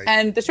 Right.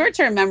 And the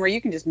short-term memory,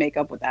 you can just make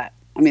up with that.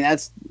 I mean,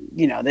 that's,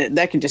 you know,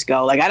 that can just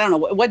go. Like, I don't know.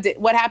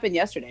 What happened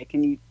yesterday?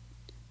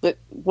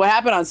 What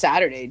happened on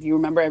Saturday? Do you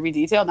remember every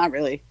detail? Not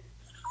really.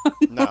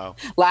 No.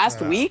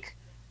 Last week?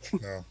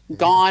 No.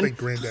 Gone. Thank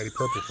Granddaddy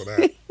Purple for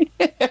that.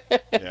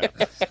 Yeah.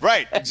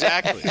 Right,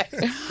 exactly.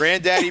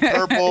 Granddaddy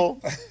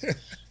Purple,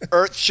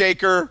 Earth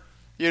Shaker,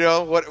 you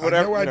know,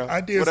 whatever.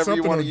 I did whatever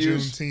something you want on to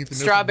use. Juneteenth. And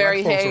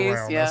Strawberry haze.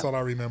 around. Yeah. That's all I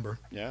remember.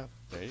 Yeah,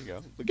 there you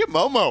go. Look at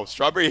Momo,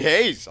 Strawberry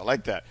Haze. I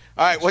like that.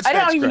 All right, what's I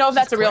next? don't even know if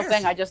that's a real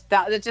classic.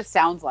 thing. It just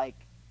sounds like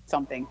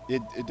something.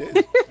 It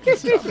did.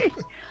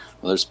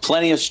 Well, there's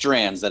plenty of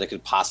strands that it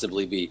could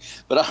possibly be.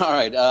 But all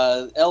right,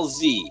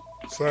 LZ.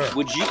 Sir.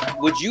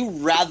 Would you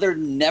rather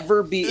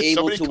never be Did able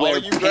somebody to call wear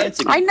you pants Greg?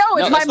 again? I know,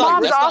 it's No, my that's not-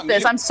 mom's that's not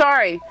office. me. I'm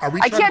sorry. Are we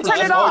I trying can't to turn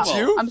it pretend- off. it's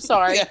you? I'm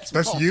sorry. Yeah,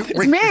 That's you? It's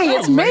me.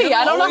 It's me.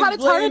 I don't know how to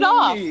turn it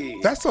off.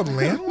 That's a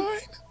landline?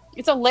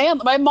 It's a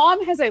land. My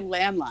mom has a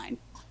landline.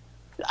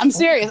 I'm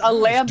serious. A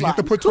landline. Do you have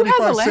to put Who has a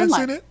 25 cents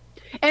landline? in it?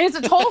 And it's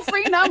a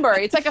toll-free number.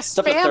 It's like a It's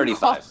up to spam 35.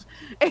 call.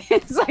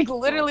 It's like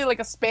literally like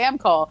a spam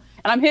call.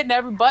 And I'm hitting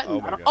every button. Oh,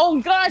 my God.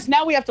 Oh, gosh.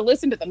 Now we have to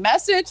listen to the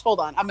message.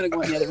 Hold on. I'm going to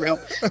go in the other room.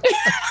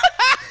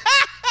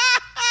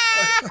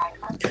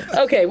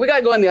 Okay, we got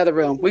to go in the other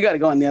room. We got to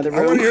go in the other I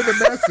want room. to hear the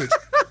message.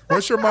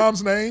 What's your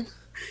mom's name?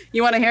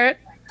 You want to hear it?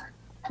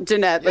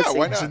 Jeanette. Let's Yeah, see.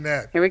 why not?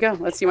 Jeanette. Here we go.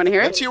 Let's see. You want to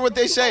hear Let's it? hear what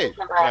they say.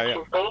 Number Yeah, on yeah.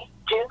 Tuesday,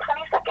 June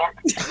 22nd at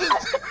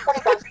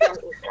 6:45 p.m.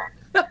 Eastern.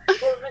 You'll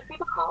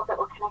receive a call that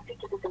will connect you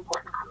to this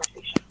important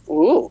conversation.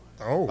 Ooh.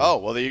 Oh,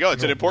 well, there you go.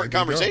 It's an No, important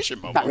there you go. conversation,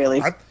 Momo. Not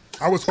really. I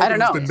was I hoping don't it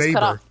know. was the It's cut neighbor.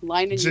 off.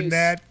 Line in use.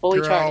 Jeanette, Fully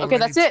girl, charged. Okay,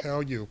 let that's me it.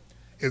 tell you.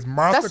 If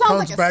Martha sounds comes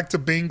like a- back to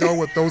bingo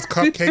with those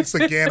cupcakes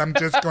again, I'm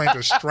just going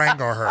to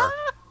strangle her.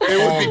 It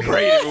would be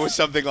great if it was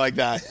something like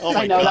that. Oh,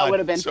 my I know, that God. would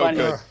have been So funny.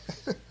 good.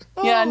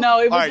 Yeah, no,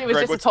 it was, All right, it was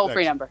Greg, just a what's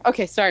toll-free next? number.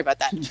 Okay, sorry about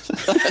that. All right,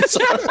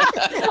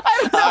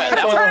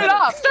 that was- Turn it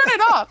off. Turn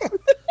it off.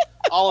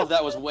 all of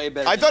that was way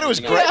better. I than thought it was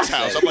anything else.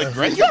 Greg's house. I'm like,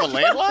 Greg, you have a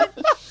landline?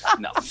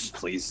 No,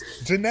 please.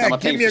 Jeanette, I'm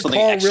give paying me for a something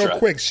call extra. real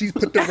quick. She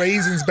put the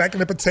raisins back in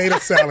the potato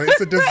salad. It's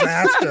a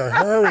disaster.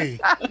 Hurry.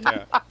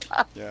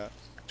 Yeah.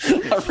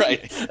 All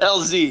right,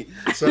 LZ.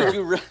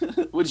 Sir.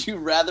 Would you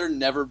rather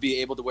never be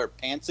able to wear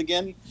pants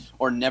again,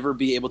 or never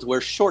be able to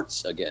wear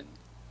shorts again?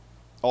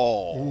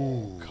 Oh,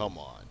 Ooh. come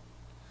on.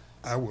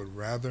 I would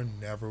rather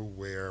never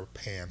wear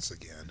pants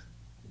again.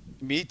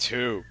 Me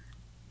too.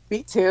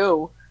 Me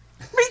too.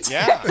 Me too.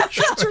 Yeah,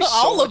 shorts are so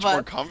All much of more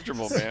us.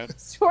 comfortable, man.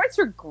 Shorts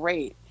are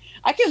great.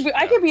 I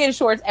could be in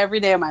shorts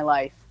every day of my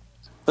life.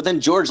 But then,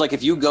 George, like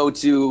if you go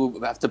to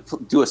have to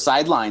do a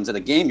sidelines at a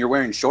game, you're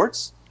wearing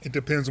shorts? It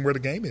depends on where the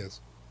game is.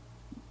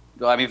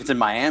 Well, I mean, if it's in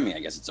Miami, I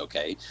guess it's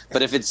okay.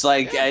 But if it's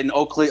like in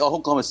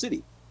Oklahoma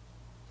City,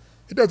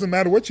 It doesn't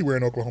matter what you wear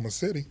in Oklahoma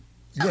City.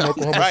 You're in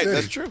Oklahoma Right, City.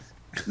 that's true.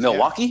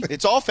 Milwaukee,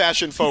 It's all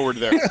fashion forward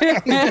there.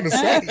 I was gonna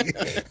say.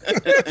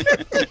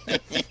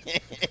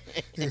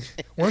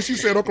 Once you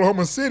said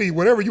Oklahoma City,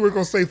 whatever you were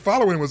going to say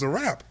following was a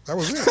wrap. That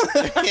was it.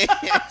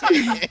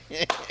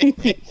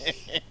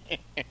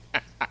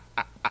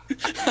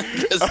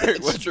 All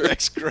right, what's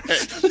next, Greg?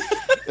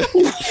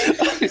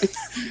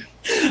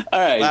 all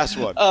right, Last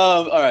one.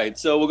 All right,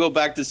 so we'll go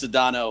back to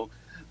Sedano.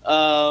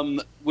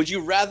 Would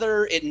you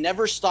rather it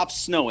never stops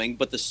snowing,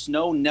 but the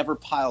snow never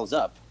piles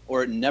up,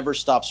 or it never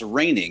stops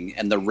raining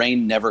and the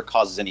rain never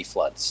causes any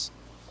floods?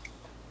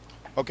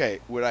 Okay,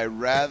 would I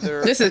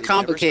rather... This is it never stops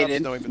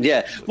complicated. snowing, but-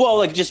 Yeah, well,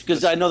 like just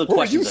because I know the What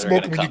were you questions that are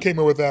going smoking to when you come. came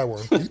in with that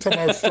one? You talking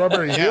about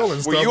Strawberry Hill and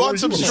stuff? Were you What on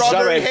some on?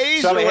 strawberry Strawberry- haze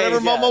strawberry or whatever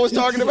haze, yeah. Momo was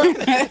talking about?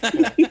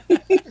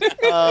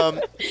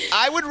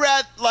 I would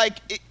rather,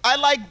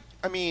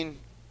 I mean,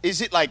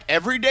 is it like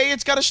every day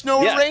it's got to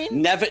snow Yeah, or rain?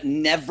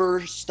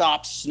 never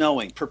stops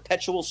snowing.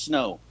 Perpetual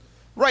snow.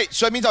 Right,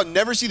 so that means I'll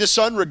never see the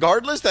sun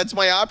regardless? That's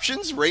my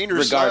options? Rain or,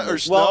 Regardless. or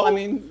snow? Well, I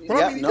mean, Well,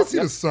 yeah, I mean, you no, can see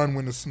yeah. the sun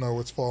when the snow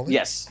is falling.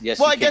 Yes. Well,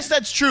 you I guess can.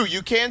 that's true.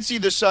 You can see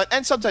the sun,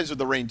 and sometimes with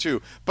the rain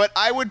too. But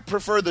I would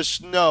prefer the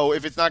snow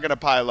if it's not going to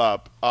pile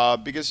up,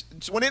 because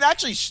when it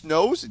actually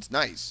snows, it's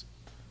nice.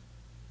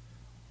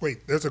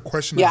 Wait, there's a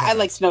question. Yeah, I I have.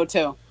 like snow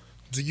too.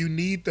 Do you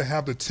need to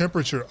have the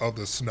temperature of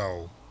the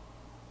snow?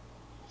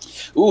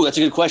 Ooh, that's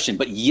a good question.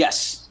 But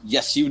yes,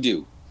 you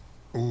do.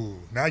 Ooh,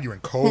 now you're in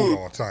cold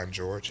all the time,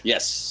 George.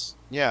 Yes.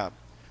 Yeah.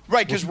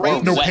 Right, because Well,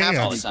 rain No wet doesn't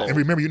have pants. to be And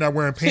remember, you're not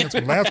wearing pants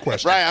from last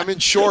question. Right, I'm in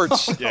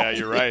shorts. Yeah,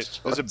 you're right.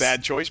 That was a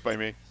bad choice by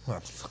me.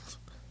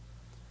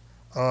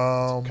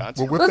 Well,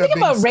 Concept. with The that thing being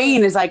about said-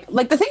 rain is like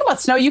the thing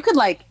about snow, you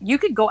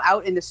could go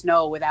out in the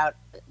snow without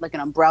like an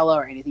umbrella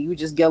or anything. You would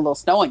just get a little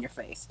snow on your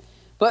face.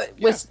 But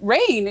with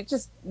rain,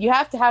 you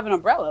have to have an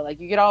umbrella. Like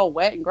you get all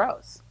wet and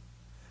gross.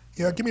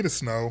 Yeah, give me the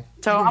snow.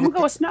 So I'm gonna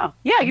go with snow.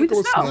 Yeah, give me go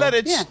the with snow. snow. Let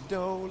it Yeah.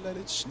 snow, let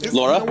it snow. It's,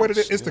 Laura? You know what it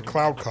is? It's the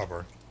cloud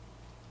cover.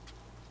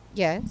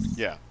 Yes.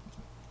 Yeah.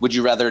 Would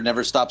you rather it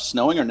never stops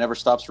snowing or never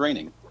stops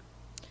raining?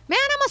 Man,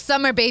 I'm a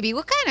summer baby.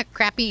 What kind of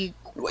crappy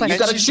You question?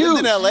 gotta She's lived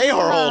in choose. L.A.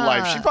 her whole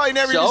life. She probably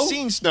never So? even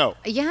seen snow.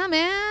 Yeah,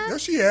 man.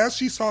 Yes, she has.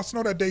 She saw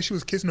snow that day she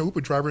was kissing the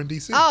Uber driver in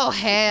D.C. Oh,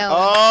 hell.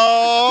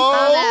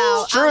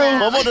 Oh,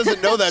 I'm out. Momo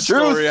doesn't know that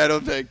Truth. story, I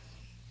don't think.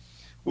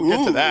 We'll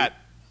get to that.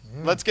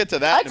 Let's get to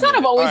that. I in a kind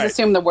of minute. always All right.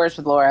 assume the worst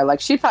with Laura. Like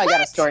she probably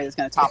got a story that's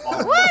gonna top all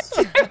of this.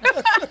 Mama.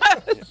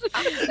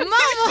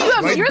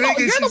 Like you're the Biggie,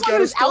 she's one got a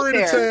who's out story to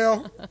there.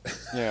 tell.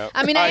 Yeah.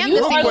 I mean, All I right, am You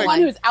the are single the one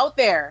one. who's out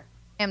there.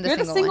 I'm the You're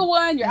the single single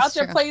one. You're That's out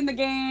there true. playing the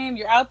game.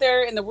 You're out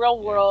there in the real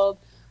world.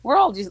 We're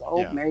all just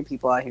old Yeah. married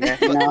people out here.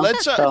 You know?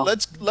 Let's So-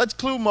 let's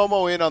clue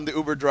Momo in on the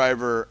Uber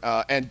driver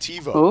and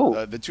TiVo,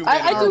 Ooh. the two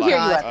men in I our do hear you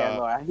lives. out there,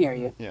 Laura. I hear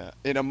you. Yeah,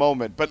 in a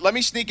moment. But let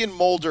me sneak in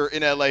Mulder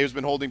in L.A., who's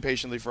been holding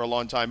patiently for a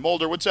long time.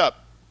 Mulder, what's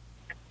up?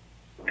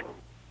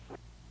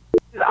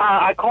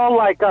 I called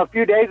like a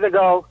few days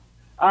ago.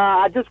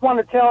 I just want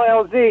to tell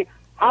LZ,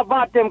 how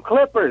about them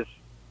Clippers?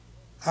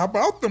 How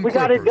about them We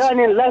Clippers? got it done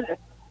in less.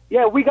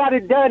 Yeah, we got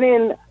it done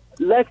in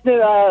less than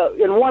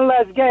in one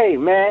less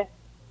game, man.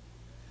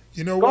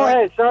 You know Go what?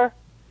 ahead, sir.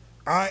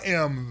 I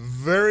am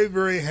very,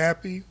 very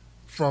happy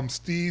from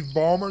Steve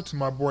Ballmer to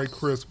my boy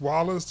Chris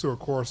Wallace to, of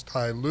course,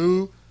 Ty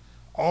Lue,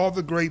 all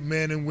the great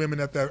men and women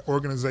at that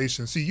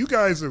organization. See, you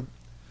guys have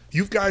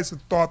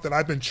thought that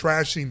I've been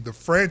trashing the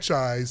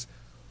franchise.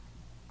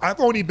 I've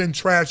only been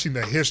trashing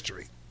the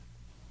history.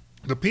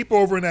 The people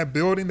over in that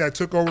building that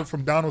took over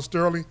from Donald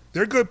Sterling,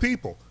 they're good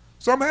people.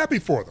 So I'm happy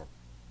for them.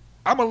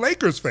 I'm a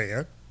Lakers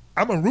fan.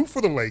 I'm a root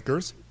for the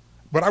Lakers,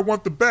 but I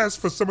want the best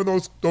for some of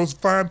those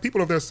fine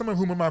people over there, some of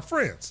whom are my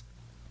friends.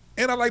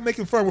 And I like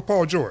making fun with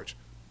Paul George.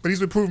 But he's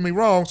been proving me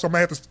wrong, so I might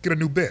have to get a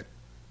new bit.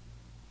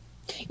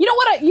 You know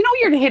what? You know what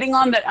you're hitting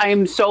on that I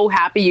am so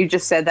happy you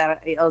just said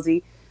that,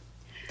 LZ.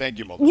 Thank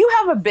you, Mulder. You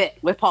have a bit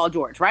with Paul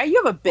George, right?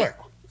 You have a bit. Right.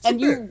 It's a And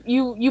bit.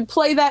 you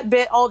play that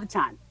bit all the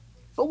time.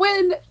 But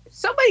when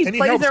somebody And he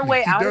plays helps their me.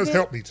 way He out of does it,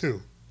 help me,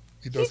 too.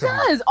 He he help me.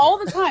 does all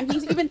the time.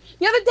 He's even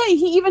the other day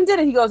he even did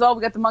it. He goes, "Oh,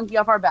 we got the monkey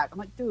off our back." I'm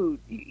like, "Dude,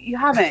 you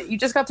haven't. You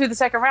just got through the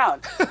second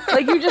round.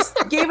 Like you just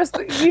gave us.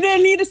 You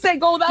didn't need to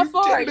go that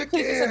far. did it You could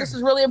have again. said this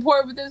is really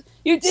important. But this,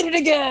 you did it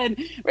again,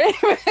 right?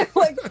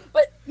 Like,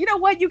 but you know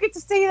what? You get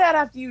to say that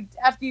after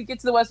you get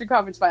to the Western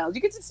Conference Finals.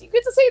 You get to say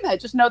that.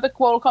 Just know the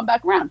quote will come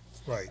back around.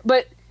 Right.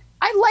 But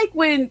I like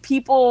when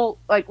people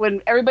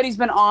when everybody's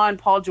been on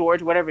Paul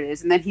George, whatever it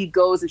is, and then he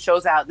goes and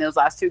shows out in those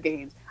last two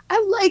games.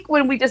 I like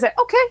when we just say,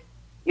 okay,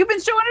 you've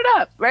been showing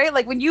it up, right?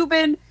 Like when you've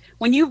been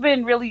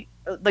really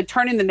like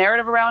turning the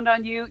narrative around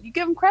on you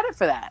give him credit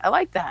for that. I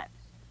like that.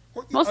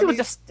 Well, Most I people mean,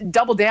 just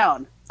double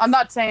down. I'm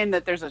not saying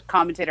that there's a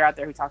commentator out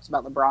there who talks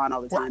about LeBron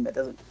all the time that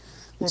doesn't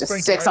just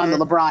thank sticks you. on the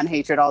LeBron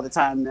hatred all the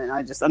time. And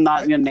I'm not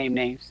going to name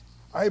names.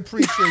 I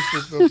appreciate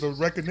the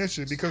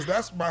recognition because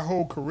that's my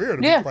whole career,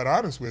 to Yeah. be quite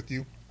honest with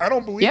you. I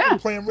don't believe in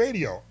playing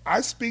radio. I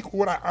speak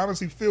what I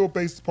honestly feel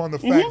based upon the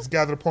facts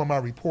gathered upon my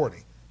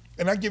reporting.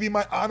 And I give you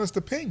my honest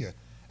opinion.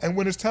 And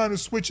when it's time to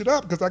switch it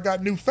up because I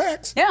got new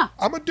facts,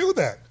 I'm going to do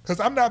that. Because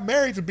I'm not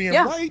married to being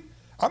right.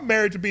 I'm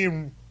married to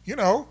being,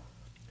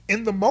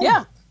 in the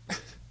moment.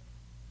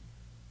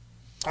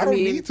 I don't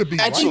need to be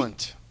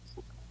excellent.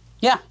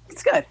 Yeah,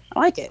 it's good. I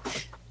like it.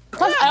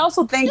 Plus, I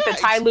also think that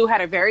Ty Lue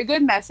had a very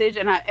good message,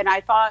 and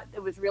I thought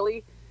it was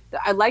really.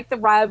 I like the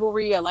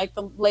rivalry. I like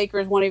the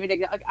Lakers.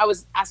 I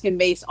was asking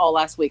Mace all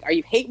last week, are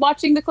you hate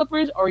watching the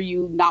Clippers or are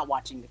you not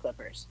watching the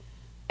Clippers?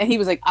 And he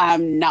was like,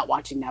 I'm not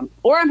watching them,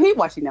 or I'm hate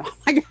watching them.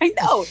 I'm like, I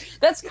know.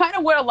 That's kind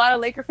of what a lot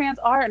of Laker fans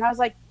are. And I was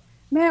like,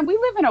 man, we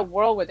live in a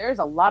world where there's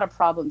a lot of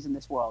problems in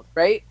this world,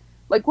 right?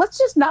 Like, let's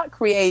just not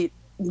create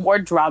more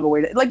drama.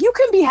 Like, you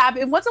can be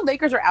happy. And once the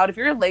Lakers are out, if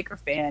you're a Laker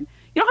fan,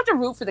 you don't have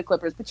to root for the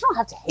Clippers, but you don't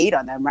have to hate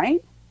on them,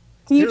 right?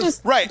 Can you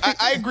just... Right,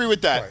 I agree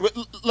with that. Right.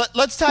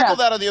 Let's tackle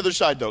that on the other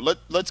side, though.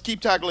 Let's keep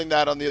tackling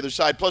that on the other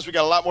side. Plus, we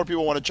got a lot more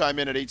people want to chime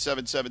in at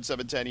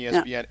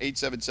 877-710-ESPN,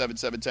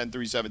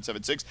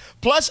 877-710-3776.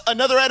 Plus,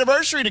 another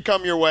anniversary to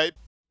come your way.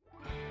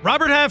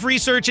 Robert Half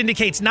research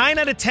indicates 9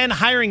 out of 10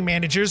 hiring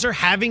managers are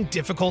having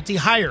difficulty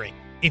hiring.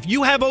 If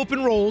you have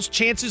open roles,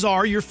 chances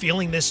are you're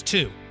feeling this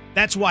too.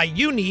 That's why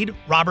you need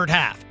Robert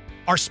Half.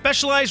 Our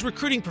specialized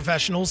recruiting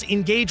professionals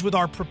engage with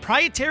our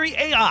proprietary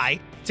AI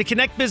to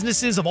connect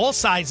businesses of all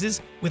sizes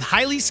with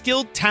highly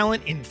skilled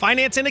talent in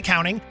finance and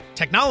accounting,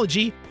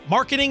 technology,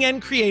 marketing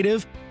and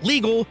creative,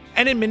 legal,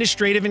 and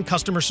administrative and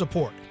customer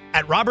support.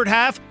 At Robert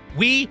Half,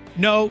 we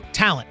know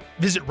talent.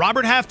 Visit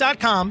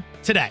roberthalf.com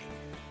today.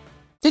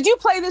 Did you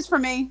play this for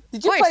me?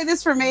 Did you play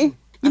this for me?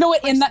 You know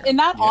what? In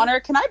that honor,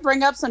 can I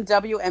bring up some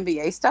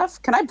WNBA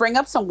stuff? Can I bring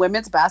up some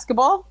women's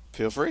basketball?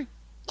 Feel free.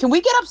 Can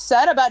we get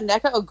upset about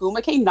Nneka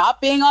Ogwumike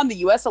not being on the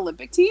U.S.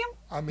 Olympic team?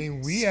 I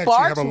mean, we Sparks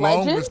actually have a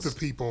long legend? list of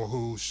people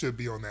who should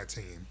be on that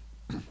team.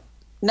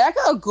 Nneka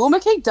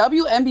Ogwumike,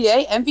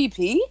 WNBA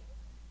MVP?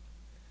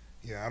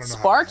 Yeah, I don't know.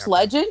 Sparks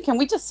legend? Can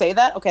we just say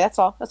that? Okay, that's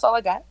all. That's all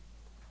I got.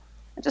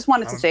 I just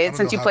wanted to say it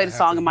since you played a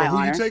song in my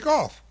honor. Who you take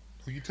off?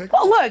 Who you take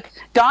Well, off? look,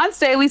 Don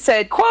Staley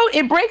said, quote,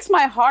 "It breaks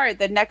my heart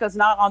that Nneka's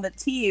not on the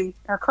team.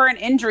 Her current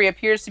injury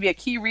appears to be a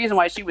key reason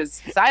why she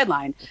was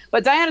sidelined.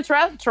 But Diana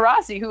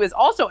Taurasi, who is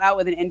also out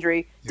with an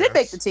injury, did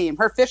make the team.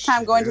 Her fifth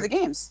time going to the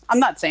games. I'm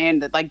not saying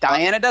that, like,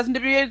 Diana doesn't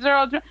do it.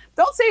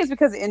 Don't say it's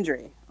because of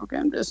injury. Okay,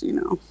 I'm just,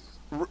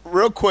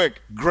 Real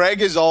quick,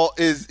 Greg has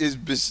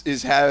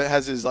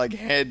his like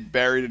head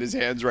buried in his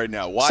hands right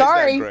now. Why is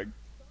that, Greg?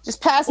 Just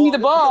pass me the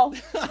ball.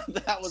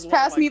 That was Just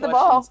pass me the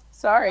ball.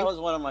 Sorry. That was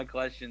one of my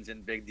questions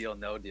in Big Deal,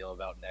 No Deal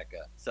about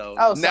NECA. So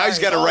now he's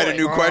got to write a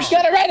new question.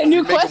 Got to write a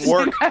new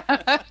question.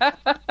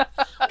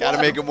 Got to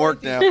make him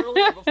work now.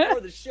 Before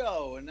the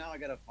show, and now I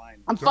got to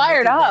find. I'm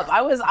fired up.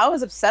 I was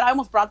upset. I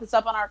almost brought this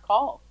up on our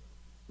call.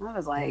 I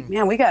was like,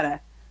 man, we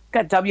got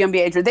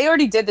WNBA. They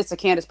already did this to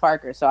Candace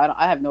Parker, so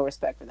I have no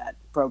respect for that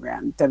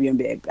program.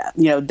 WNBA,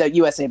 the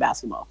USA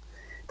basketball.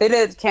 They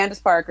did it to Candace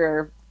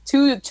Parker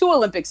two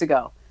Olympics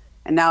ago,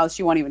 and now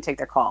she won't even take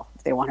their call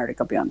if they want her to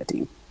go be on the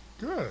team.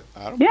 Good.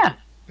 They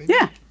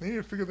need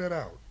to figure that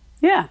out.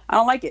 Yeah, I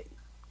don't like it.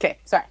 Okay,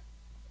 sorry.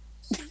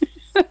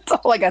 That's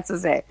all I got to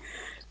say.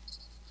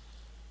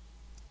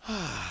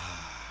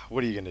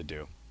 What are you gonna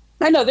do?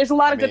 I know there's a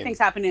lot of good things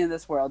happening in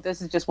this world.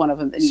 This is just one of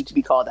them that need to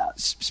be called out.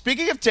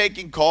 Speaking of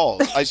taking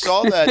calls, I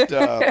saw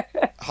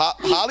that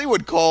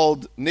Hollywood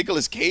called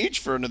Nicolas Cage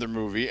for another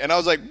movie, and I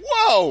was like,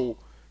 "Whoa,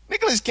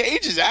 Nicolas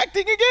Cage is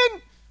acting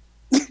again."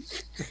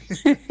 His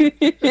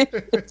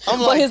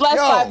last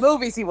 5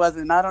 movies he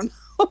wasn't. I don't know.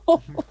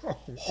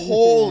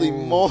 Holy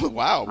moly!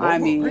 Wow, I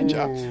mean, great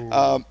job.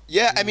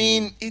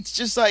 It's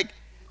just like.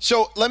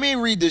 So let me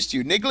read this to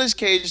you. Nicolas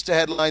Cage to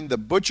headline the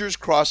Butcher's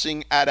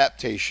Crossing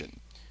adaptation.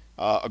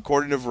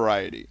 According to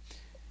Variety.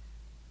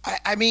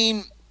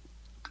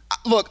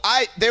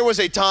 There was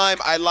a time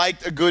I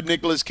liked a good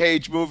Nicolas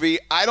Cage movie.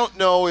 I don't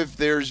know if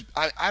there's.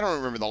 I don't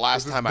remember the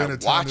last time I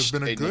watched a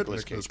good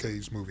Nicolas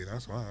Cage movie.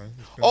 That's why.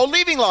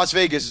 Leaving Las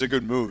Vegas is a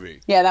good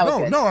movie. Yeah, that was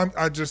good. No,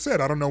 I just said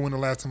I don't know when the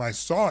last time I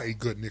saw a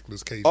good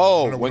Nicolas Cage.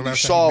 Oh, when you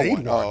saw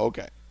one. Oh,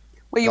 okay.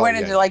 Well, you went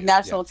into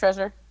National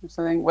Treasure or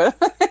something. Yeah, well,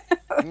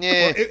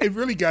 it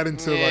really got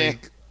into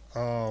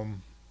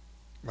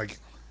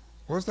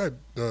what was that?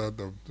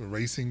 The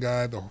racing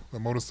guy, the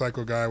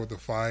motorcycle guy with the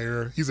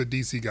fire. He's a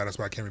DC guy. That's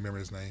why I can't remember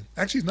his name.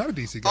 Actually, he's not a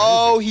DC guy.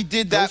 Oh, he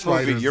did that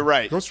movie. You're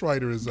right. Ghost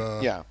Rider is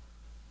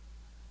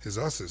his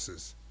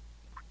us.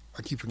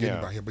 I keep forgetting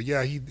about him, but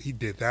yeah, he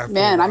did that.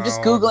 Man, I'm just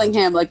googling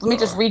him. Let me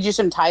just read you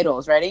some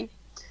titles. Ready?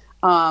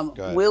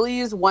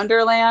 Willy's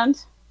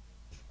Wonderland.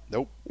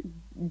 Nope.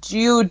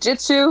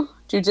 Jiu-Jitsu.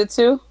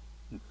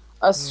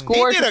 A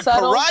Score he did to a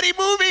Settle. karate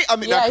movie? I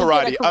mean, not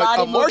karate.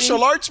 A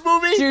martial arts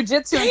movie?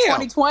 Jiu-Jitsu in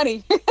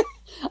 2020.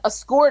 A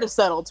Score to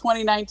Settle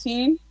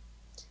 2019.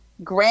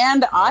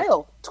 Grand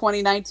Isle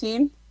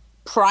 2019.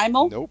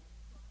 Primal. Nope.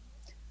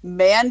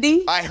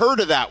 Mandy. I heard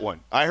of that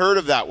one. I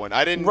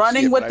didn't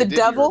Running see it, with but the I did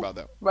Devil. hear about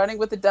that. Running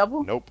with the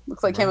Devil. Nope.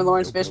 Looks like him and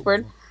Lawrence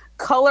Fishburne.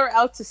 Color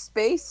Out to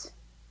Space.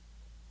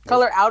 Nope.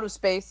 Color Out of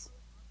Space.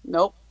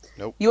 Nope.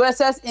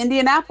 USS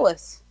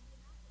Indianapolis.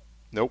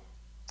 Nope.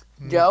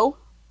 Joe.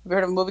 Have you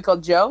heard of a movie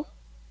called Joe?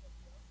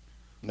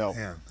 No.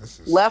 Man,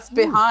 Left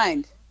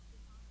Behind.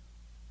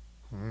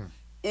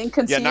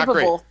 Inconceivable. Yeah, not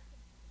great.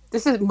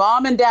 This is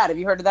Mom and Dad. Have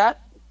you heard of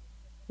that?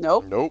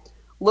 Nope.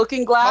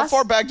 Looking Glass. How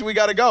far back do we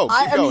got to go?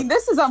 I mean,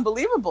 this is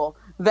unbelievable.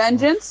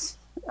 Vengeance.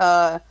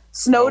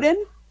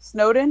 Snowden.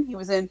 Snowden. He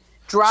was in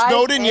Drive.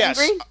 Snowden,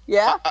 Angry. yes.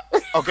 Yeah.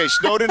 Okay,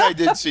 Snowden I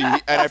did see,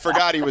 and I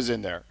forgot he was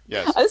in there.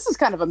 Yes. This is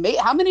kind of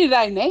amazing. How many did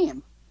I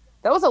name?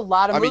 That was a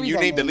lot of movies. I mean, you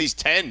named at least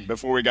 10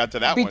 before we got to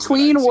that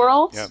Between one.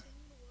 Worlds. Yeah.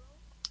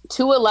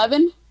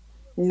 211.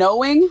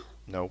 Knowing.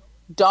 No.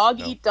 Dog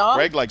Eat Dog.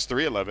 Greg likes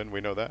 311.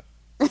 We know that.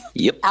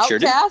 Yep.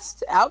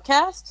 Outcast.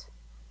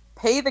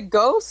 Pay the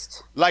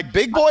Ghost. Like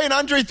Big Boy and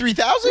Andre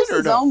 3000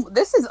 or no?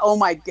 This is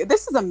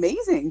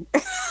amazing.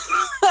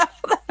 I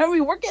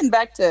mean, we're getting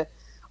back to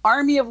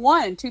Army of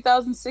One in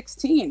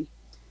 2016.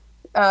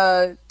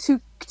 To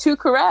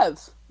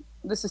Karev.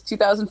 This is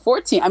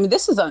 2014. I mean,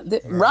 this is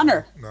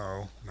Runner.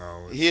 No.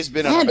 He has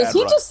been on Man, a bad does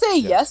he run. just say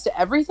yes to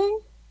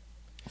everything?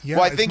 Yeah,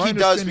 well, I think he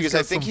does because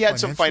I think he had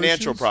some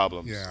financial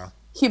problems. Yeah.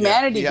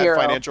 Humanity he Hero.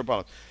 had financial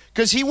problems.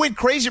 Because he went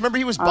crazy. Remember,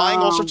 he was buying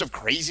all sorts of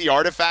crazy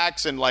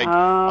artifacts and like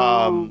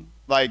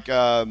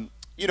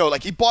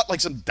he bought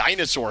like some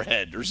dinosaur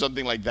head or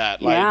something like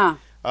that. Like,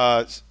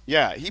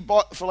 he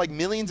bought for like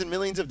millions and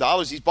millions of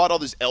dollars. He's bought all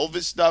this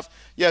Elvis stuff.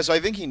 Yeah, so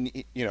I think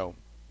he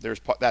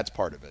that's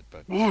part of it.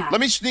 But let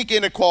me sneak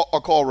in a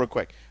call real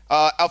quick.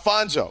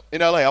 Alfonso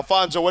in LA.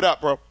 Alfonso, what up,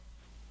 bro?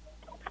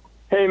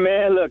 Hey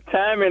man, look,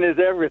 timing is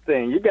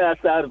everything. You guys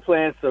started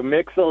playing some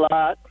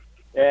Mix-a-Lot,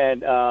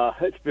 and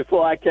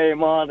before I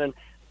came on, and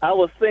I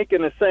was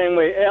thinking the same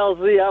way.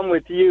 LZ, I'm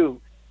with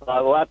you.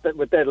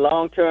 With that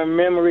long-term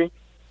memory,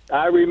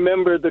 I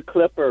remember the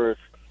Clippers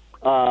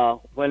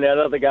when that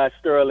other guy,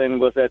 Sterling,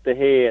 was at the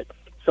head.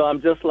 So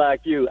I'm just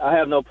like you. I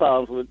have no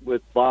problems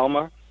with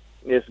Ballmer.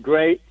 It's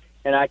great.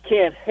 And I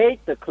can't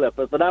hate the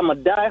Clippers, but I'm a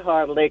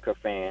diehard Laker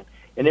fan.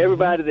 And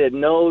everybody that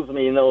knows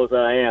me knows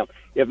that I am.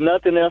 If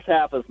nothing else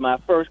happens, my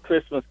first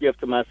Christmas gift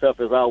to myself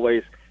is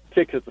always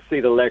tickets to see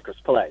the Lakers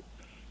play.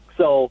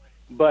 So,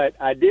 but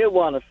I did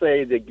want to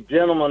say the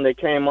gentleman that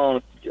came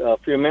on a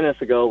few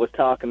minutes ago was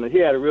talking. He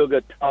had a real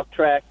good talk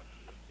track.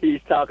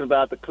 He's talking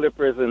about the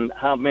Clippers and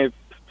how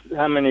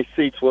many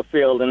seats were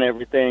filled and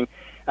everything.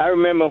 I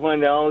remember when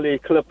the only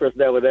Clippers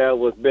that were there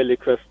was Billy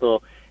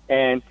Crystal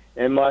and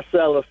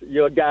Marcellus,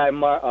 your guy,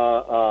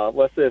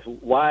 what's this,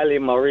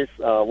 Maurice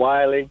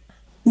Wiley.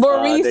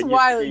 Maurice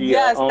Wiley,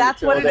 yes,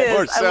 that's what it is.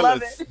 Marcellus. I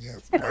love it.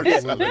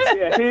 Yes,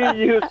 Yeah,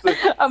 he used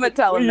to. I'm gonna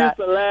tell him that.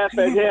 We used to laugh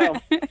at him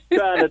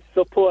trying to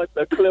support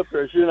the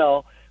Clippers,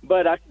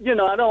 But I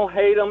don't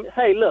hate them.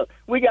 Hey, look,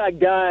 we got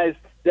guys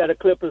that are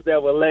Clippers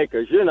that were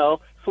Lakers.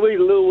 Sweet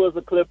Lou was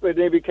a Clipper,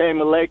 then he became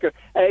a Laker.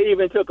 I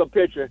even took a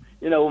picture,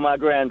 with my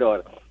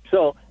granddaughter.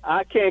 So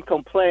I can't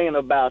complain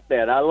about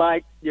that. I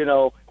like,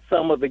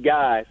 some of the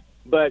guys.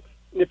 But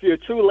if you're a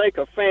true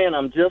Laker fan,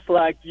 I'm just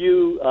like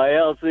you,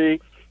 LZ.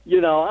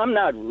 I'm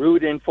not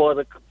rooting for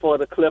the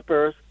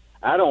Clippers.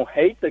 I don't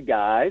hate the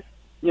guys,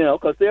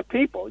 because they're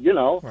people,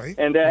 Right,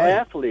 and they're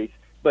athletes.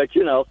 But,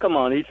 come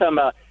on, he's talking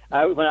about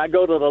when I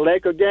go to the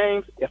Laker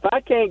games, if I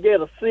can't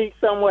get a seat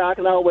somewhere, I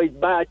can always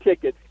buy a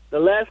ticket. The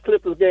last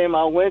Clippers game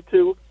I went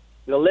to,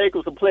 the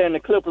Lakers were playing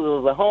the Clippers. It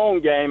was a home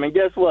game, and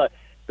guess what?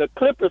 The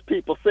Clippers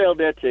people sell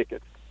their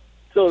tickets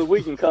so that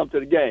we can come to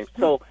the game.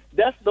 So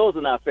those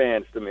are not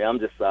fans to me. I'm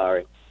just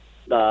sorry.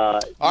 All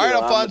right,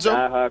 Alfonso.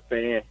 I'm a diehard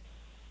fan.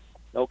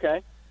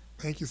 Okay.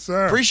 Thank you,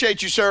 sir.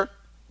 Appreciate you, sir.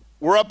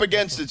 We're up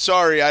against it.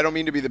 Sorry, I don't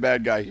mean to be the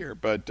bad guy here,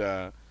 but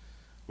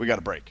we got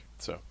a break.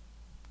 So,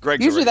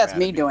 Greg's Usually already that's mad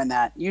me at doing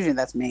that. Usually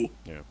that's me.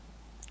 Yeah.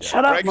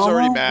 Shut up, Greg's Momo.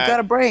 already mad. You got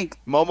a break.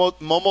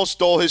 Momo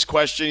stole his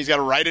question. He's got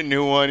to write a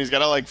new one. He's got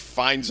to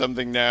find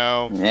something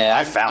now. Yeah,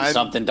 I found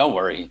something. Don't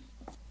worry.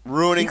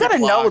 Ruining. You got to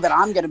the know clock. that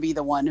I'm going to be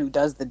the one who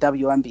does the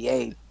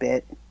WNBA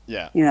bit.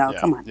 Yeah.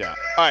 Come on. Yeah.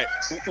 All right.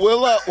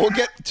 We'll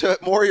get to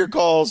more of your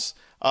calls.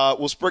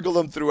 We'll sprinkle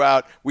them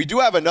throughout. We do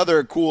have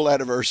another cool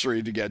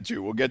anniversary to get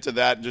to. We'll get to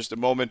that in just a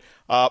moment.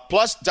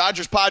 Plus,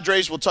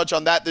 Dodgers-Padres, we'll touch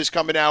on that this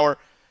coming hour.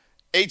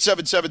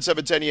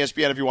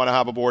 877-710-ESPN if you want to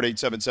hop aboard.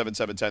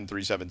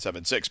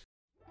 877-710-3776.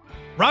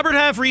 Robert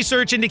Half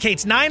research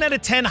indicates 9 out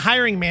of 10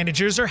 hiring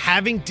managers are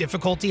having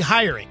difficulty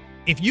hiring.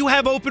 If you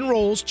have open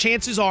roles,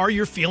 chances are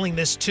you're feeling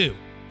this too.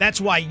 That's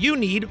why you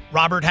need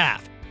Robert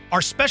Half.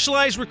 Our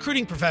specialized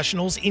recruiting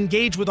professionals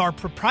engage with our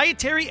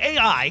proprietary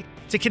AI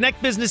to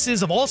connect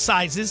businesses of all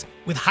sizes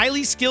with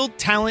highly skilled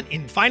talent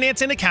in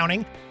finance and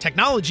accounting,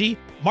 technology,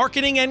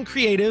 marketing and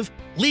creative,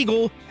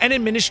 legal, and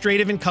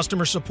administrative and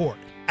customer support.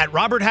 At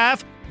Robert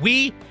Half,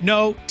 we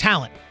know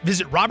talent.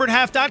 Visit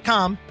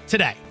roberthalf.com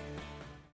today.